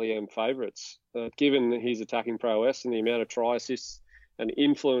of the Dally M favourites. Given his attacking prowess and the amount of try assists and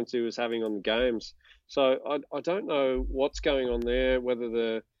influence he was having on the games. So I don't know what's going on there, whether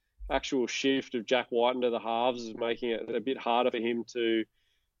the actual shift of Jack White into the halves is making it a bit harder for him to,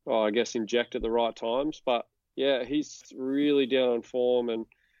 inject at the right times. But, yeah, he's really down on form. And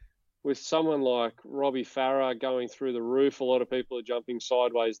with someone like Robbie Farah going through the roof, a lot of people are jumping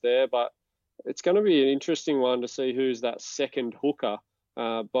sideways there. But it's going to be an interesting one to see who's that second hooker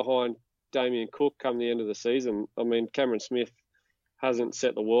behind Damien Cook come the end of the season. I mean, Cameron Smith hasn't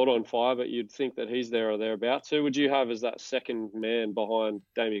set the world on fire, but you'd think that he's there or thereabouts. Who would you have as that second man behind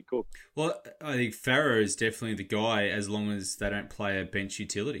Damien Cook? Well, I think Farah is definitely the guy as long as they don't play a bench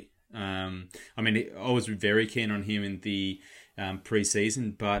utility. I was very keen on him in the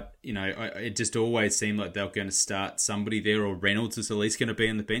pre-season, but, it just always seemed like they were going to start somebody there, or Reynolds is at least going to be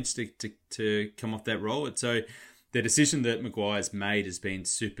on the bench to come off that role. So the decision that Maguire's made has been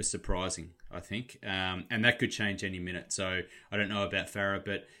super surprising, I think, and that could change any minute. So I don't know about Farah,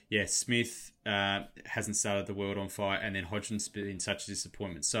 but yeah, Smith hasn't started the world on fire, and then Hodgson's been such a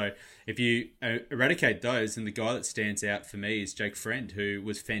disappointment. So if you eradicate those, then the guy that stands out for me is Jake Friend, who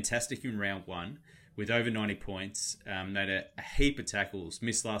was fantastic in round one with over 90 points, made a heap of tackles,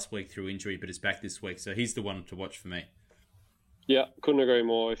 missed last week through injury, but is back this week. So he's the one to watch for me. Yeah, couldn't agree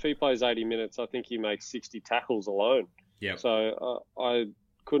more. If he plays 80 minutes, I think he makes 60 tackles alone. Yeah. So I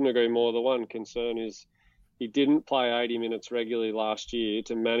couldn't agree more. The one concern is he didn't play 80 minutes regularly last year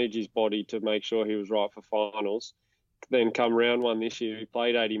to manage his body to make sure he was right for finals. Then come round one this year, he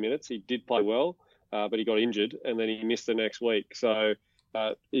played 80 minutes. He did play well, but he got injured, and then he missed the next week. So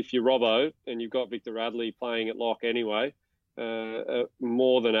if you're Robbo and you've got Victor Radley playing at lock anyway, a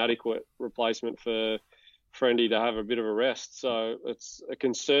more than adequate replacement for Friendy to have a bit of a rest. So it's a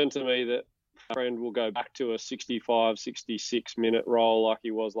concern to me that Friend will go back to a 65, 66 minute role like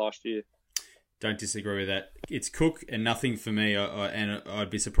he was last year. Don't disagree with that. It's Cook and nothing for me, and I'd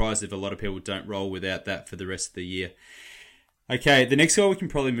be surprised if a lot of people don't roll without that for the rest of the year. Okay, the next guy we can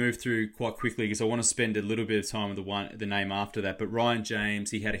probably move through quite quickly because I want to spend a little bit of time with the name after that. But Ryan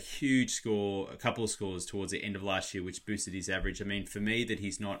James, he had a huge score, a couple of scores towards the end of last year, which boosted his average. I mean, for me, that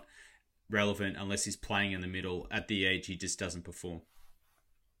he's not relevant unless he's playing in the middle. At the age, he just doesn't perform.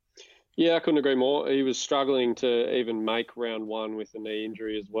 Yeah, I couldn't agree more. He was struggling to even make round one with a knee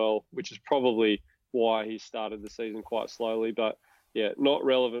injury as well, which is probably why he started the season quite slowly. But yeah, not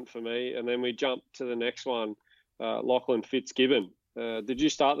relevant for me. And then we jump to the next one. Lachlan Fitzgibbon. Did you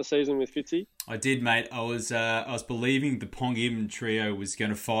start the season with Fitzy? I did, mate. I was believing the Pong-Im trio was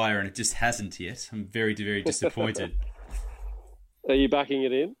going to fire, and it just hasn't yet. I'm very, very disappointed. Are you backing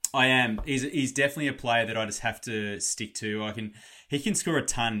it in? I am. He's definitely a player that I just have to stick to. He can score a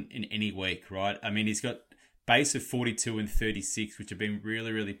ton in any week, right? I mean, he's got base of 42 and 36, which have been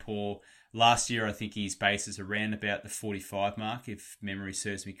really, really poor. Last year, I think his base is around about the 45 mark, if memory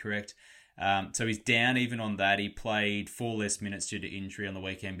serves me correct. So he's down even on that. He played 4 less minutes due to injury on the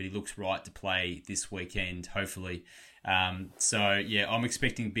weekend, but he looks right to play this weekend, hopefully. So, yeah, I'm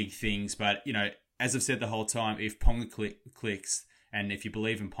expecting big things. But, as I've said the whole time, if Ponga clicks, and if you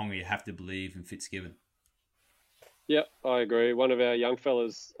believe in Ponga, you have to believe in Fitzgibbon. Yep, I agree. One of our young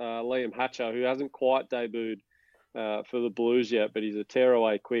fellas, Liam Hatcher, who hasn't quite debuted for the Blues yet, but he's a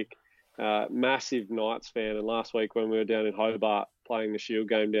tearaway quick, massive Knights fan. And last week when we were down in Hobart playing the Shield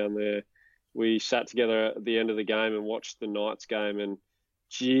game down there, we sat together at the end of the game and watched the Knights game, and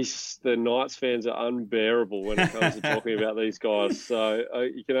geez, the Knights fans are unbearable when it comes to talking about these guys. So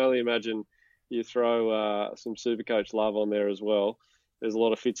you can only imagine you throw some Supercoach love on there as well. There's a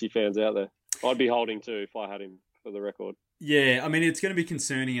lot of Fitzy fans out there. I'd be holding too if I had him, for the record. Yeah, I mean, it's going to be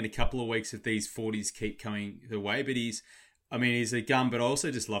concerning in a couple of weeks if these 40s keep coming the way, but he's a gun, but I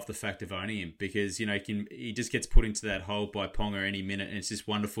also just love the fact of owning him because, he just gets put into that hole by Ponga any minute, and it's just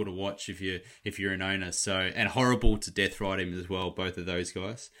wonderful to watch if you're an owner. So, and horrible to death ride him as well, both of those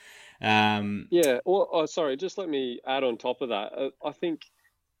guys. Yeah, sorry, just let me add on top of that. I think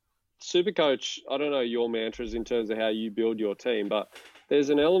Supercoach, I don't know your mantras in terms of how you build your team, but there's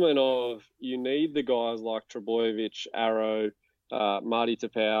an element of you need the guys like Trbojevic, Arrow, Marty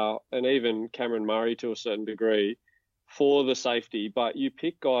Tapau, and even Cameron Murray to a certain degree for the safety, but you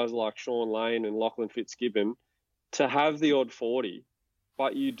pick guys like Sean Lane and Lachlan Fitzgibbon to have the odd 40,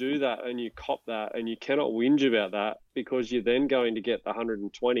 but you do that and you cop that and you cannot whinge about that because you're then going to get the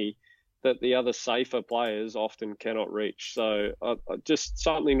 120 that the other safer players often cannot reach. So just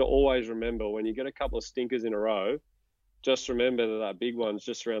something to always remember when you get a couple of stinkers in a row, just remember that big one's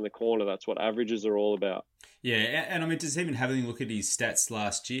just around the corner. That's what averages are all about. Yeah, and I mean, just even having a look at his stats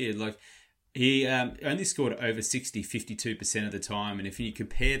last year, like, he only scored over 52% of the time. And if you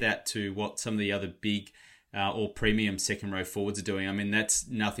compare that to what some of the other big or premium second row forwards are doing, I mean, that's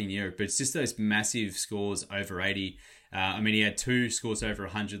nothing near it. But it's just those massive scores over 80. He had 2 scores over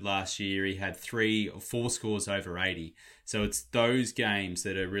 100 last year. He had 3 or 4 scores over 80. So it's those games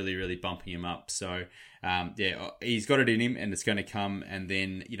that are really, really bumping him up. So, he's got it in him and it's going to come. And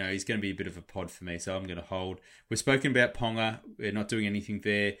then, he's going to be a bit of a pod for me. So I'm going to hold. We've spoken about Ponga. We're not doing anything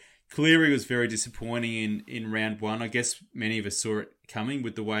there. Cleary was very disappointing in round 1. I guess many of us saw it coming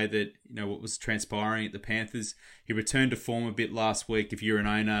with the way that, what was transpiring at the Panthers. He returned to form a bit last week. If you're an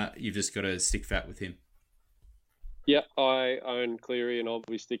owner, you've just got to stick fat with him. Yeah, I own Cleary and I'll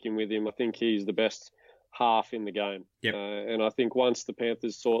be sticking with him. I think he's the best half in the game. Yep. And I think once the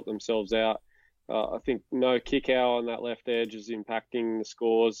Panthers sort themselves out, I think no Kikau on that left edge is impacting the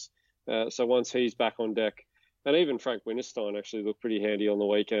scores. So once he's back on deck, and even Frank Winterstein actually looked pretty handy on the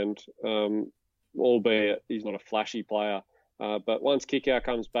weekend, albeit he's not a flashy player. But once Kikau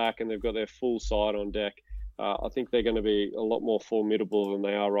comes back and they've got their full side on deck, I think they're going to be a lot more formidable than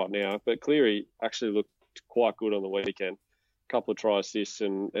they are right now. But Cleary actually looked quite good on the weekend. A couple of try assists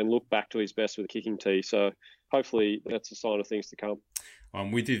and looked back to his best with the kicking tee. So hopefully that's a sign of things to come.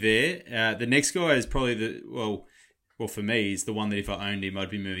 I'm with you there. The next guy is probably well, for me, he's the one that if I owned him, I'd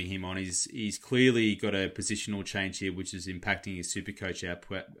be moving him on. He's clearly got a positional change here, which is impacting his Supercoach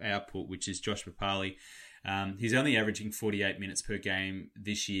output, which is Josh Papali. He's only averaging 48 minutes per game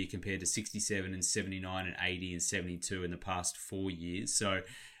this year compared to 67 and 79 and 80 and 72 in the past 4 years. So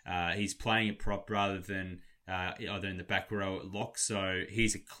he's playing it prop rather than either in the back row at lock. So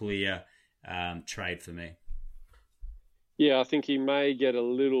he's a clear trade for me. Yeah, I think he may get a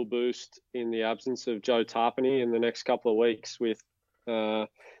little boost in the absence of Joe Tarpany in the next couple of weeks with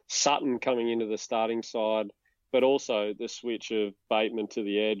Sutton coming into the starting side, but also the switch of Bateman to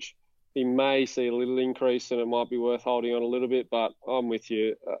the edge. he may see a little increase and it might be worth holding on a little bit, but I'm with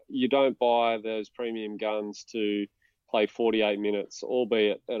you. You don't buy those premium guns to play 48 minutes,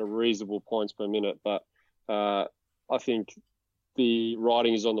 albeit at a reasonable points per minute. But I think the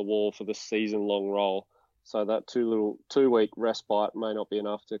writing is on the wall for the season-long role. So that 2-week respite may not be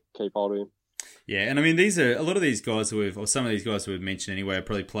enough to keep hold of him. Yeah, and I mean, these are a lot of these guys or some of these guys who we've mentioned anyway are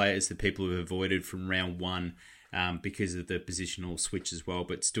probably players that people have avoided from round one because of the positional switch as well,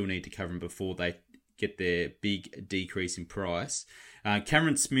 but still need to cover them before they get their big decrease in price.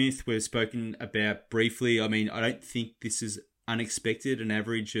 Cameron Smith, we've spoken about briefly. I mean, I don't think this is unexpected, an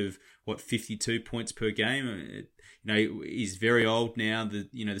average of, 52 points per game. He's very old now.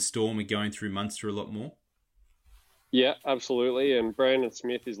 The Storm are going through Munster a lot more. Yeah, absolutely. And Brandon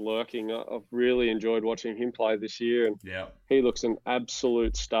Smith is lurking. I've really enjoyed watching him play this year. And he looks an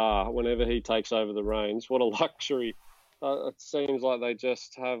absolute star whenever he takes over the reins. What a luxury. It seems like they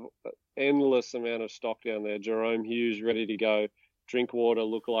just have an endless amount of stock down there. Jerome Hughes ready to go. Drinkwater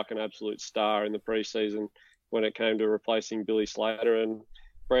looked like an absolute star in the preseason when it came to replacing Billy Slater, and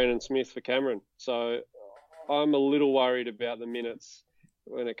Brandon Smith for Cameron. So I'm a little worried about the minutes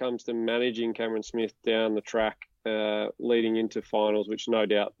when it comes to managing Cameron Smith down the track leading into finals, which no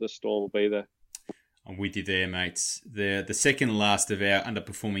doubt the Storm will be there. I'm with you there, mates. The second last of our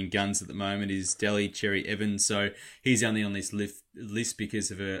underperforming guns at the moment is Delhi Cherry Evans. So he's only on this list because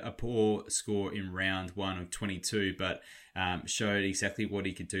of a poor score in round 1 of 22, but showed exactly what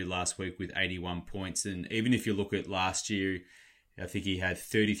he could do last week with 81 points. And even if you look at last year, I think he had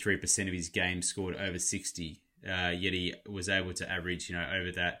 33% of his games scored over 60, yet he was able to average,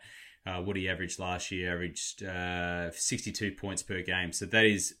 over that. What he averaged last year, averaged 62 points per game. So that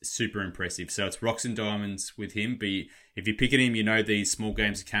is super impressive. So it's rocks and diamonds with him. But if you pick at him, these small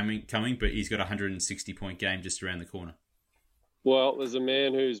games are coming, but he's got a 160-point game just around the corner. Well, there's a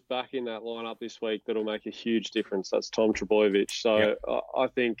man who's back in that lineup this week that'll make a huge difference. That's Tom Trbojevic. So I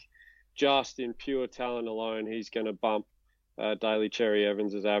think just in pure talent alone, he's going to bump Daly Cherry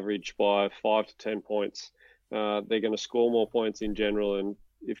Evans' average by 5 to 10 points. They're going to score more points in general, and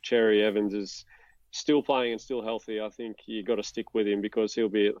if Cherry Evans is still playing and still healthy, I think you got to stick with him because he'll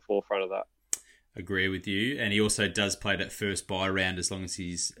be at the forefront of that. Agree with you. And he also does play that first bye round as long as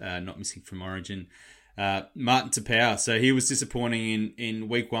he's not missing from Origin. Martin Tapau, so he was disappointing in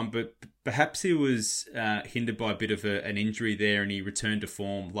week 1, but perhaps he was hindered by a bit of an injury there, and he returned to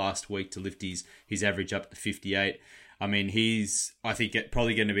form last week to lift his average up to 58. I mean, he's, I think,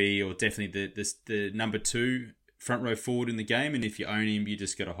 probably going to be, or definitely the number 2 front row forward in the game, and if you own him, you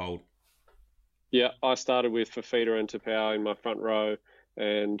just got to hold. Yeah, I started with Fafita and Tapau in my front row,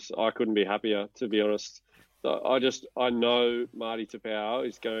 and I couldn't be happier, to be honest. I know Marty Tapau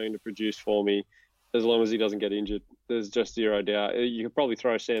is going to produce for me as long as he doesn't get injured. There's just zero doubt. You could probably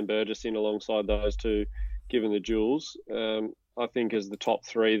throw Sam Burgess in alongside those two, given the duels. I think as the top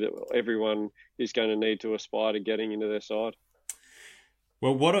 3 that everyone is going to need to aspire to getting into their side.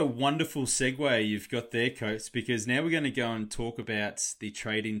 Well, what a wonderful segue you've got there, Coates, because now we're going to go and talk about the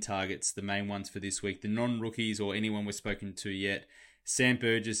trade-in targets, the main ones for this week, the non-rookies or anyone we've spoken to yet. Sam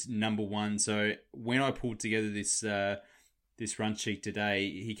Burgess, number 1. So when I pulled together this run sheet today,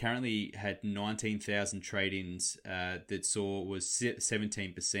 he currently had 19,000 trade-ins that was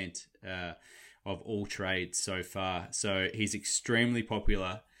 17% of all trades so far. So he's extremely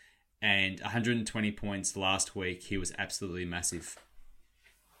popular, and 120 points last week. He was absolutely massive.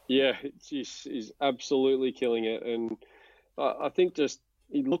 Yeah, he's absolutely killing it. And I think just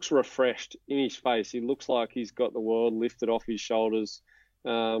he looks refreshed in his face. He looks like he's got the world lifted off his shoulders,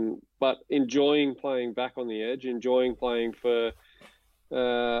 but enjoying playing back on the edge, enjoying playing for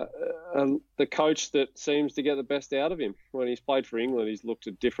the coach that seems to get the best out of him. When he's played for England, he's looked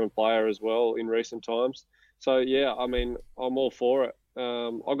a different player as well in recent times. So, yeah, I mean, I'm all for it.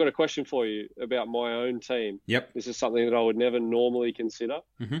 I've got a question for you about my own team. Yep. This is something that I would never normally consider,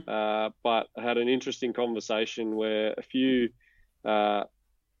 Mm-hmm. but I had an interesting conversation where a few,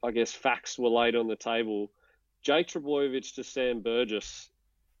 facts were laid on the table. Jake Trbojevic to Sam Burgess,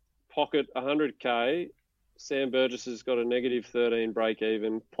 pocket 100K. Sam Burgess has got a negative 13 break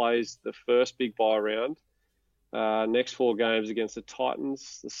even, plays the first big bye round. Next 4 games against the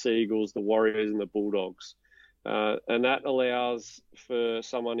Titans, the Seagulls, the Warriors and the Bulldogs. And that allows for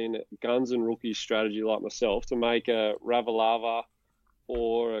someone in guns and rookies strategy like myself to make a Ravalawa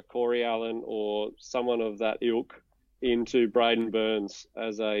or a Corey Allen or someone of that ilk into Braden Burns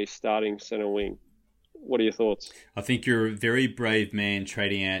as a starting centre wing. What are your thoughts? I think you're a very brave man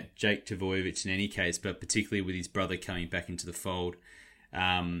trading out Jake Trbojevic in any case, but particularly with his brother coming back into the fold.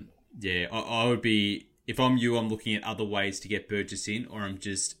 I would be if I'm you, I'm looking at other ways to get Burgess in, or I'm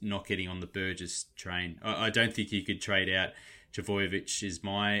just not getting on the Burgess train. I don't think you could trade out Trbojevic, is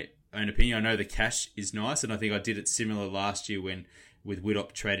my own opinion. I know the cash is nice, and I think I did it similar last year when with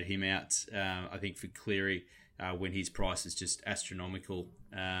Widdop traded him out, I think for Cleary, when his price is just astronomical.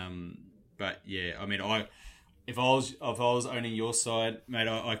 But yeah, I mean, if I was owning your side, mate,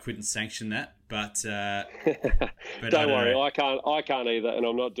 I couldn't sanction that. But don't worry, I can't either, and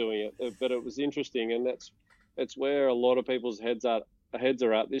I'm not doing it. But it was interesting, and that's where a lot of people's heads are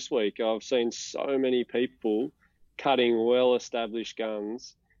at this week. I've seen so many people cutting well-established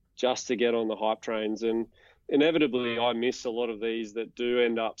guns just to get on the hype trains, and inevitably I miss a lot of these that do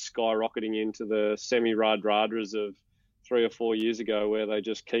end up skyrocketing into the semi-Radradras of 3 or 4 years ago, where they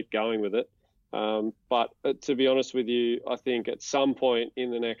just keep going with it. But to be honest with you, I think at some point in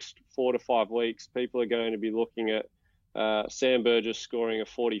the next 4 to 5 weeks, people are going to be looking at Sam Burgess scoring a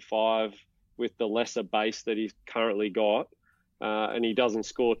 45 with the lesser base that he's currently got, and he doesn't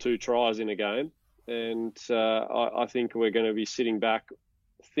score 2 tries in a game. And I think we're going to be sitting back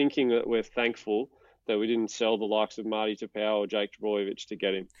thinking that we're thankful that we didn't sell the likes of Marty Tapau or Jake Trbojevic to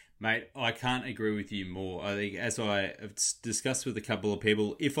get him. Mate, I can't agree with you more. I think, as I have discussed with a couple of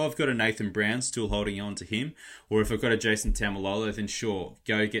people, if I've got a Nathan Brown still holding on to him, or if I've got a Jason Taumalolo, then sure,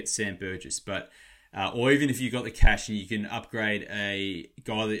 go get Sam Burgess. But or even if you've got the cash and you can upgrade a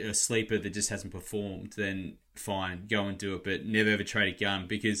sleeper that just hasn't performed, then fine, go and do it. But never ever trade a gun,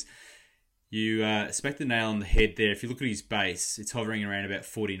 because you smack the nail on the head there. If you look at his base, it's hovering around about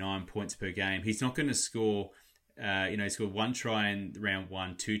 49 points per game. He's not going to score, he scored 1 try in round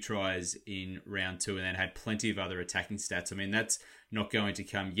 1, 2 tries in round 2, and then had plenty of other attacking stats. I mean, that's not going to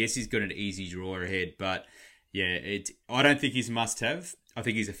come. Yes, he's got an easy draw ahead, but yeah, I don't think he's a must-have. I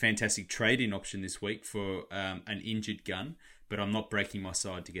think he's a fantastic trade-in option this week for an injured gun, but I'm not breaking my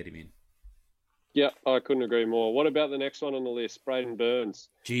side to get him in. Yeah, I couldn't agree more. What about the next one on the list, Braden Burns?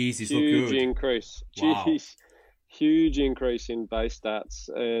 Jeez, he's looked good. Huge increase. Wow. Jeez, huge increase in base stats.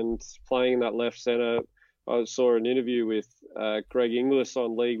 And playing in that left centre, I saw an interview with Greg Inglis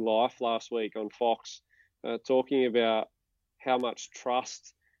on League Life last week on Fox, talking about how much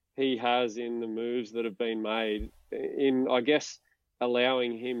trust he has in the moves that have been made in, I guess,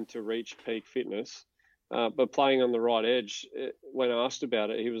 allowing him to reach peak fitness. But playing on the right edge, when asked about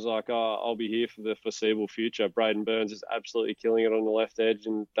it, he was like, I'll be here for the foreseeable future. Braden Burns is absolutely killing it on the left edge,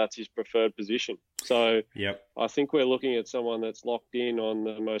 and that's his preferred position. So yep. I think we're looking at someone that's locked in on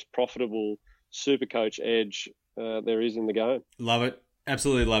the most profitable Supercoach edge there is in the game. Love it.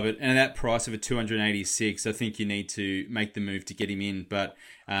 Absolutely love it. And at that price of a 286, I think you need to make the move to get him in. But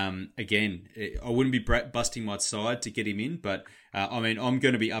again, I wouldn't be busting my side to get him in. But I mean, I'm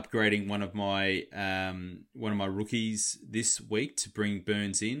going to be upgrading one of my rookies this week to bring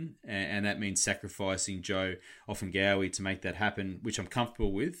Burns in, and that means sacrificing Joe Offengawi to make that happen, which I'm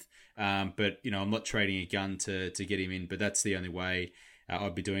comfortable with. But I'm not trading a gun to get him in. But that's the only way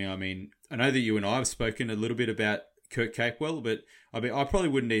I'd be doing it. I mean, I know that you and I have spoken a little bit about Kurt Capewell, but I probably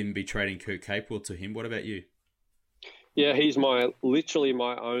wouldn't even be trading Kurt Capewell to him. What about you? Yeah, he's literally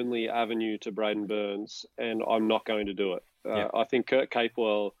my only avenue to Braden Burns, and I'm not going to do it. I think Kurt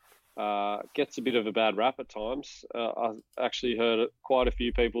Capewell gets a bit of a bad rap at times. I've actually heard quite a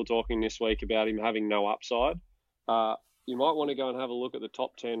few people talking this week about him having no upside. You might want to go and have a look at the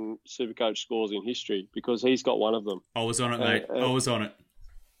top 10 Supercoach scores in history, because he's got one of them. I was on it, mate. I was on it.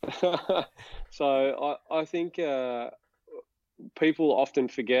 So I think people often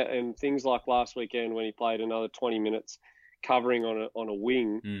forget, and things like last weekend when he played another 20 minutes covering on a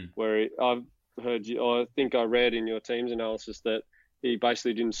wing, where I've heard you, I think I read in your team's analysis that he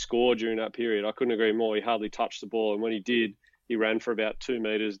basically didn't score during that period. I couldn't agree more. He hardly touched the ball, and when he did, he ran for about 2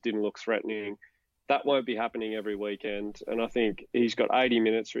 meters, didn't look threatening. That won't be happening every weekend, and I think he's got 80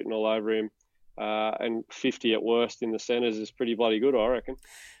 minutes written all over him. And 50 at worst in the centres is pretty bloody good, I reckon.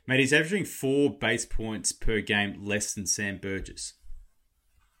 Mate, he's averaging 4 base points per game less than Sam Burgess.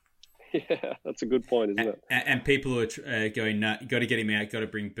 Yeah, that's a good point, isn't it? And people are going, no, got to get him out, got to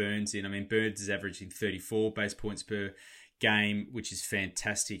bring Burns in. I mean, Burns is averaging 34 base points per game, which is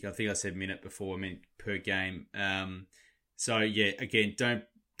fantastic. I think I said minute before, I meant per game. So, yeah, again,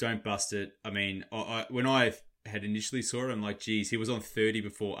 don't bust it. I mean, when I had initially saw it, I'm like, geez, he was on 30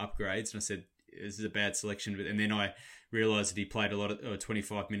 before upgrades, and I said, this is a bad selection. And then I realised that he played a lot of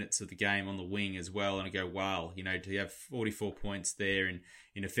 25 minutes of the game on the wing as well. And I go, wow, to have 44 points there in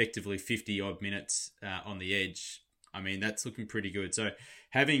effectively 50-odd minutes on the edge, I mean, that's looking pretty good. So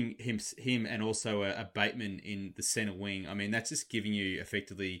having him and also a Bateman in the centre wing, I mean, that's just giving you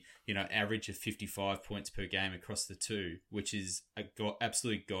effectively, average of 55 points per game across the two, which is a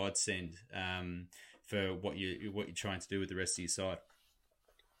absolute godsend for what you're trying to do with the rest of your side.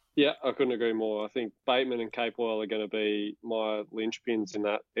 Yeah, I couldn't agree more. I think Bateman and Capewell are going to be my linchpins in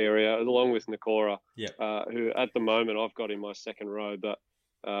that area, along with Nakora, who at the moment I've got in my second row. But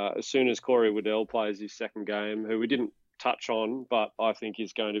as soon as Corey Waddell plays his second game, who we didn't touch on, but I think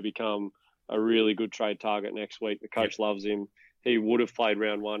is going to become a really good trade target next week. The coach loves him. He would have played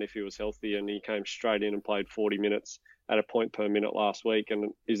round one if he was healthy, and he came straight in and played 40 minutes at a point per minute last week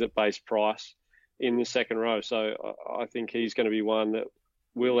and is at base price in the second row. So I think he's going to be one that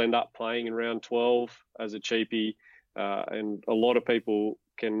will end up playing in round 12 as a cheapie, and a lot of people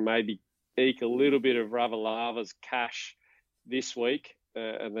can maybe eke a little bit of Ravalawa's cash this week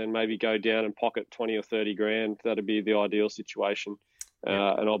and then maybe go down and pocket 20 or 30 grand. That'd be the ideal situation,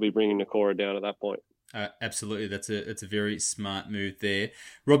 and I'll be bringing Nakora down at that point. Absolutely, that's a very smart move there.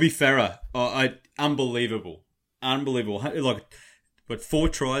 Robbie Farah, unbelievable. Like, 4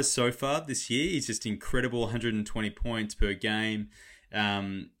 tries so far this year. He's just incredible, 120 points per game.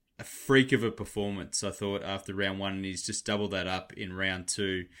 A freak of a performance, I thought, after round 1, and he's just doubled that up in round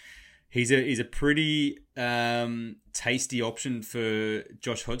 2. He's a pretty tasty option for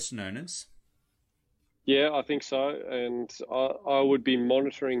Josh Hodgson owners. Yeah, I think so, and I would be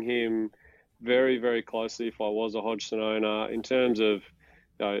monitoring him very, very closely if I was a Hodgson owner. In terms of,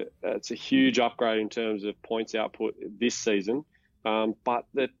 it's a huge upgrade in terms of points output this season, but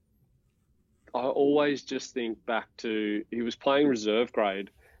that. I always just think back to he was playing reserve grade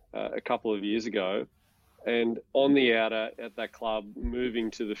a couple of years ago, and on the outer at that club,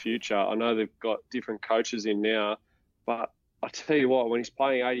 moving to the future. I know they've got different coaches in now, but I tell you what, when he's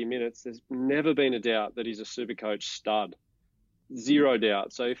playing 80 minutes, there's never been a doubt that he's a Supercoach stud. Zero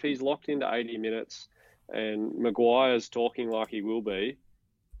doubt. So if he's locked into 80 minutes and Maguire's talking like he will be,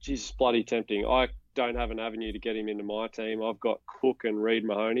 geez, bloody tempting. I don't have an avenue to get him into my team. I've got Cook and Reid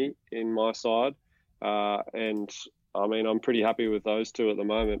Mahoney in my side. And I mean, I'm pretty happy with those two at the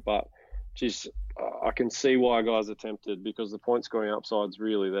moment, but geez, I can see why guys are tempted because the point scoring upside's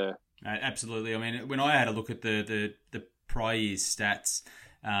really there. Absolutely. I mean, when I had a look at the prior year's stats,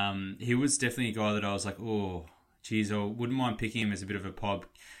 he was definitely a guy that I was like, oh, geez, I wouldn't mind picking him as a bit of a pub.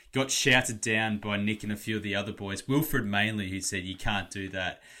 Got shouted down by Nick and a few of the other boys. Wilfred mainly, who said you can't do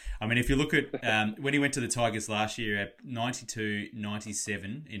that. I mean, if you look at when he went to the Tigers last year at 92,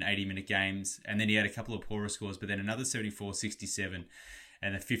 97 in 80-minute games, and then he had a couple of poorer scores, but then another 74, 67,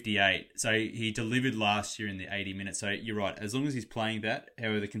 and a 58. So he delivered last year in the 80 minutes. So you're right, as long as he's playing that.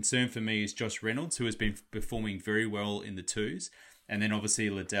 However, the concern for me is Josh Reynolds, who has been performing very well in the twos, and then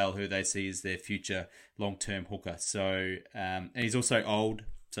obviously Liddell, who they see as their future long-term hooker. So and he's also old,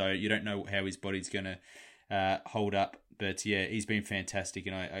 so you don't know how his body's going to hold up. But yeah, he's been fantastic,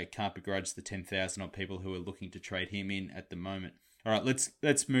 and I can't begrudge the 10,000 on people who are looking to trade him in at the moment. All right,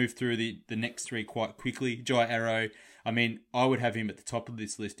 let's move through the next 3 quite quickly. Jai Arrow, I mean, I would have him at the top of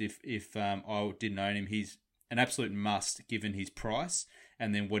this list if I didn't own him. He's an absolute must given his price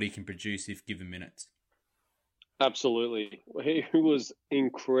and then what he can produce if given minutes. Absolutely. He was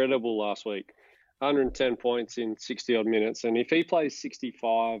incredible last week. 110 points in 60-odd minutes. And if he plays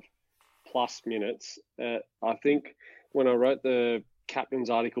 65-plus minutes, I think when I wrote the captain's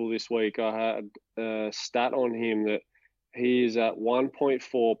article this week, I had a stat on him that he is at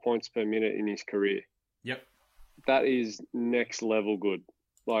 1.4 points per minute in his career. Yep. That is next level good.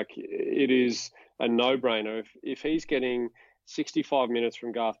 Like, it is a no-brainer. If he's getting 65 minutes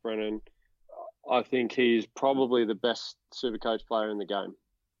from Garth Brennan, I think he's probably the best Supercoach player in the game.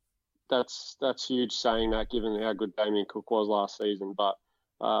 That's huge saying that, given how good Damien Cook was last season. But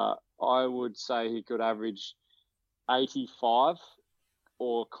I would say he could average 85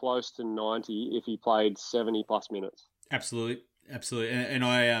 or close to 90 if he played 70-plus minutes. Absolutely. And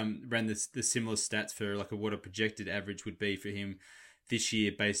I ran the similar stats for what a projected average would be for him this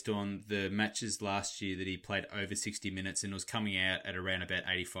year based on the matches last year that he played over 60 minutes and was coming out at around about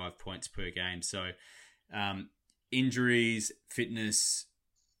 85 points per game. So injuries, fitness,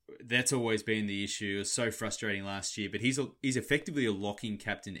 that's always been the issue. It was so frustrating last year, but he's effectively a lock-in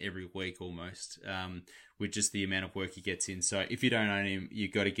captain every week almost with just the amount of work he gets in. So if you don't own him,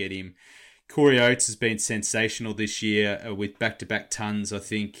 you've got to get him. Corey Oates has been sensational this year with back-to-back tons. I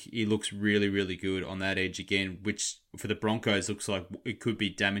think he looks really, really good on that edge again, which for the Broncos looks like it could be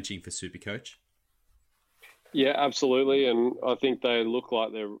damaging for Supercoach. Yeah, absolutely. And I think they look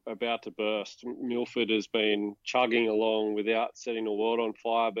like they're about to burst. Milford has been chugging along without setting the world on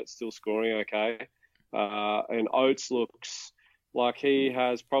fire, but still scoring okay. And Oates looks like he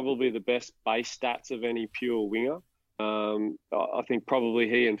has probably the best base stats of any pure winger. I think probably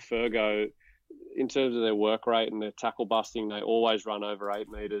he and Fergo, in terms of their work rate and their tackle busting, they always run over 8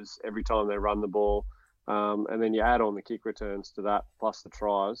 metres every time they run the ball. and then you add on the kick returns to that plus the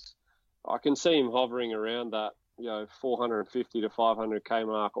tries, I can see him hovering around that 450 to 500k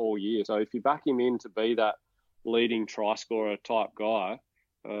mark all year. So if you back him in to be that leading try scorer type guy,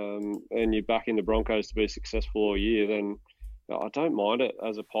 and you back in the Broncos to be successful all year, then I don't mind it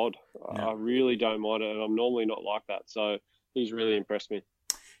as a pod. No. I really don't mind it, and I'm normally not like that. So he's really impressed me.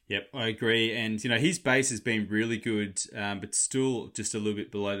 Yep, I agree. And, his base has been really good, but still just a little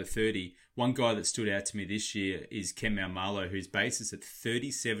bit below the 30. One guy that stood out to me this year is Ken Maumalo, whose base is at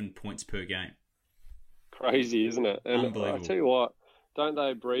 37 points per game. Crazy, isn't it? And unbelievable. I tell you what, don't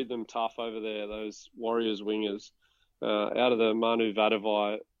they breed them tough over there, those Warriors wingers, out of the Manu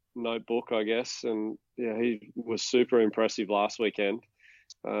Vadavai notebook, I guess. And, he was super impressive last weekend.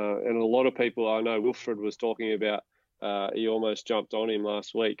 And a lot of people, I know Wilfred was talking about, he almost jumped on him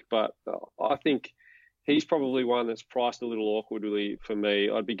last week. But I think he's probably one that's priced a little awkwardly for me.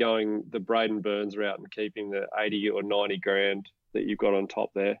 I'd be going the Braden Burns route and keeping the 80 or 90 grand that you've got on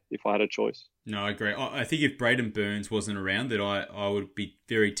top there if I had a choice. No, I agree. I think if Braden Burns wasn't around, that I would be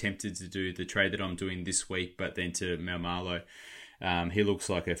very tempted to do the trade that I'm doing this week, but then to Maumalo. He looks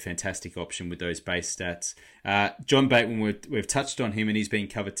like a fantastic option with those base stats. John Bateman, we've touched on him and he's been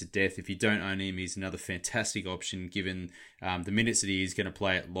covered to death. If you don't own him, he's another fantastic option given the minutes that he is going to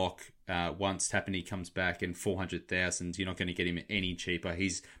play at lock once Tapine comes back, and 400,000. You're not going to get him any cheaper.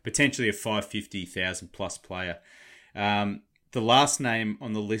 He's potentially a 550,000 plus player. The last name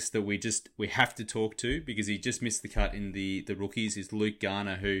on the list that we have to talk to, because he just missed the cut in the rookies, is Luke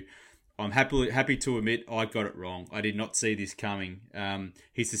Garner, who I'm happy to admit I got it wrong. I did not see this coming.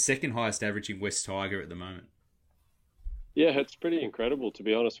 He's the second highest averaging West Tiger at the moment. Yeah, it's pretty incredible, to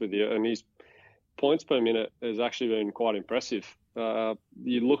be honest with you. And his points per minute has actually been quite impressive. You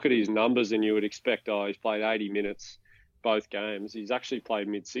look at his numbers and you would expect, he's played 80 minutes both games. He's actually played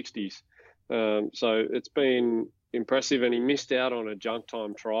mid-60s. So it's been impressive, and he missed out on a junk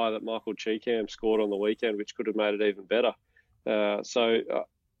time try that Michael Cheekham scored on the weekend, which could have made it even better.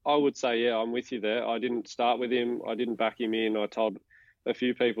 I would say, I'm with you there. I didn't start with him. I didn't back him in. I told a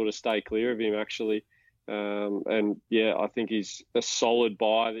few people to stay clear of him, actually. I think he's a solid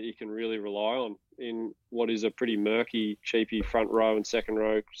buy that you can really rely on in what is a pretty murky, cheapy front row and second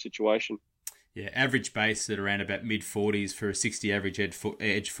row situation. Yeah, average base at around about mid-40s for a 60 average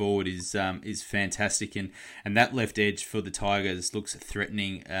edge forward is fantastic. And that left edge for the Tigers looks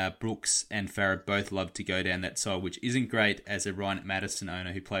threatening. Brooks and Farrah both love to go down that side, which isn't great as a Ryan Madison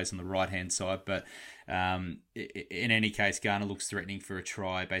owner who plays on the right-hand side. But in any case, Garner looks threatening for a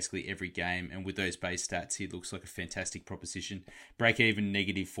try basically every game. And with those base stats, he looks like a fantastic proposition. Break even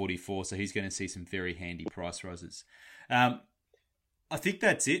 -44, so he's going to see some very handy price rises. I think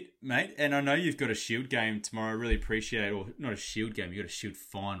that's it, mate. And I know you've got a Shield game tomorrow. I really appreciate it. Or not a Shield game, you've got a Shield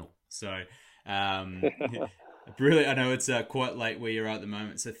final. So, really, I know it's quite late where you're at the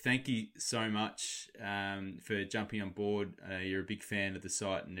moment. So thank you so much for jumping on board. You're a big fan of the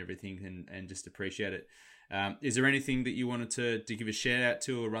site and everything, and just appreciate it. Is there anything that you wanted to give a shout out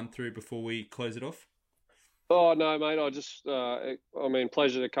to or run through before we close it off? Oh, no, mate. I just,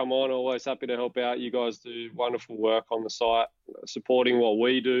 pleasure to come on. Always happy to help out. You guys do wonderful work on the site, supporting what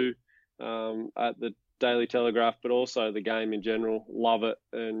we do at the Daily Telegraph, but also the game in general. Love it.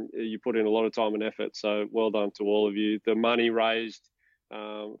 And you put in a lot of time and effort. So well done to all of you. The money raised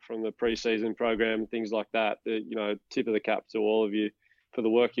from the preseason program, things like that, tip of the cap to all of you for the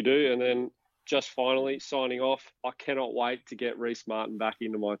work you do. And then just finally signing off, I cannot wait to get Reece Martin back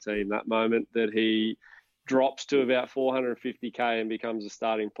into my team. That moment that he drops to about 450k and becomes a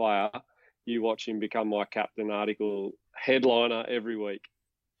starting player, you watch him become my captain article headliner every week.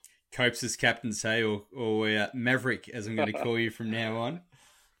 Copes' captain say, or Maverick, as I'm going to call you from now on.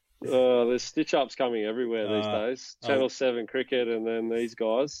 There's stitch-ups coming everywhere these days. Channel 7 cricket, and then these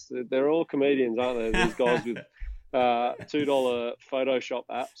guys. They're all comedians, aren't they? These guys with $2 Photoshop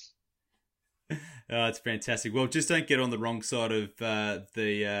apps. Oh, it's fantastic. Well, just don't get on the wrong side of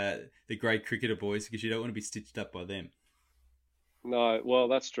the great cricketer boys, because you don't want to be stitched up by them. No, well,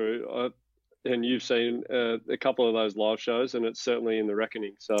 that's true. And you've seen a couple of those live shows, and it's certainly in the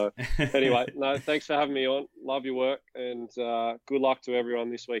reckoning. So anyway, no, thanks for having me on. Love your work, and good luck to everyone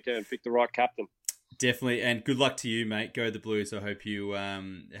this weekend. Pick the right captain. Definitely, and good luck to you, mate. Go the Blues. I hope you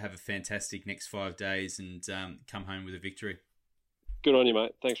have a fantastic next 5 days and come home with a victory. Good on you,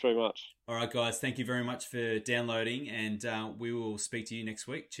 mate. Thanks very much. All right, guys. Thank you very much for downloading, and we will speak to you next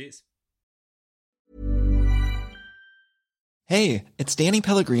week. Cheers. Hey, it's Danny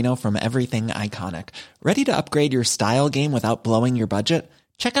Pellegrino from Everything Iconic. Ready to upgrade your style game without blowing your budget?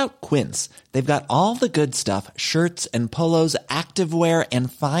 Check out Quince. They've got all the good stuff, shirts and polos, activewear, and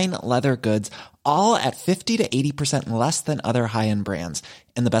fine leather goods, all at 50 to 80% less than other high-end brands.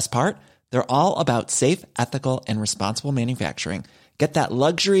 And the best part? They're all about safe, ethical, and responsible manufacturing. Get that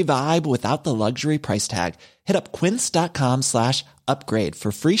luxury vibe without the luxury price tag. Hit up quince.com/upgrade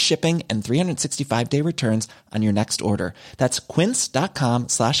for free shipping and 365-day returns on your next order. That's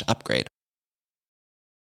quince.com/upgrade.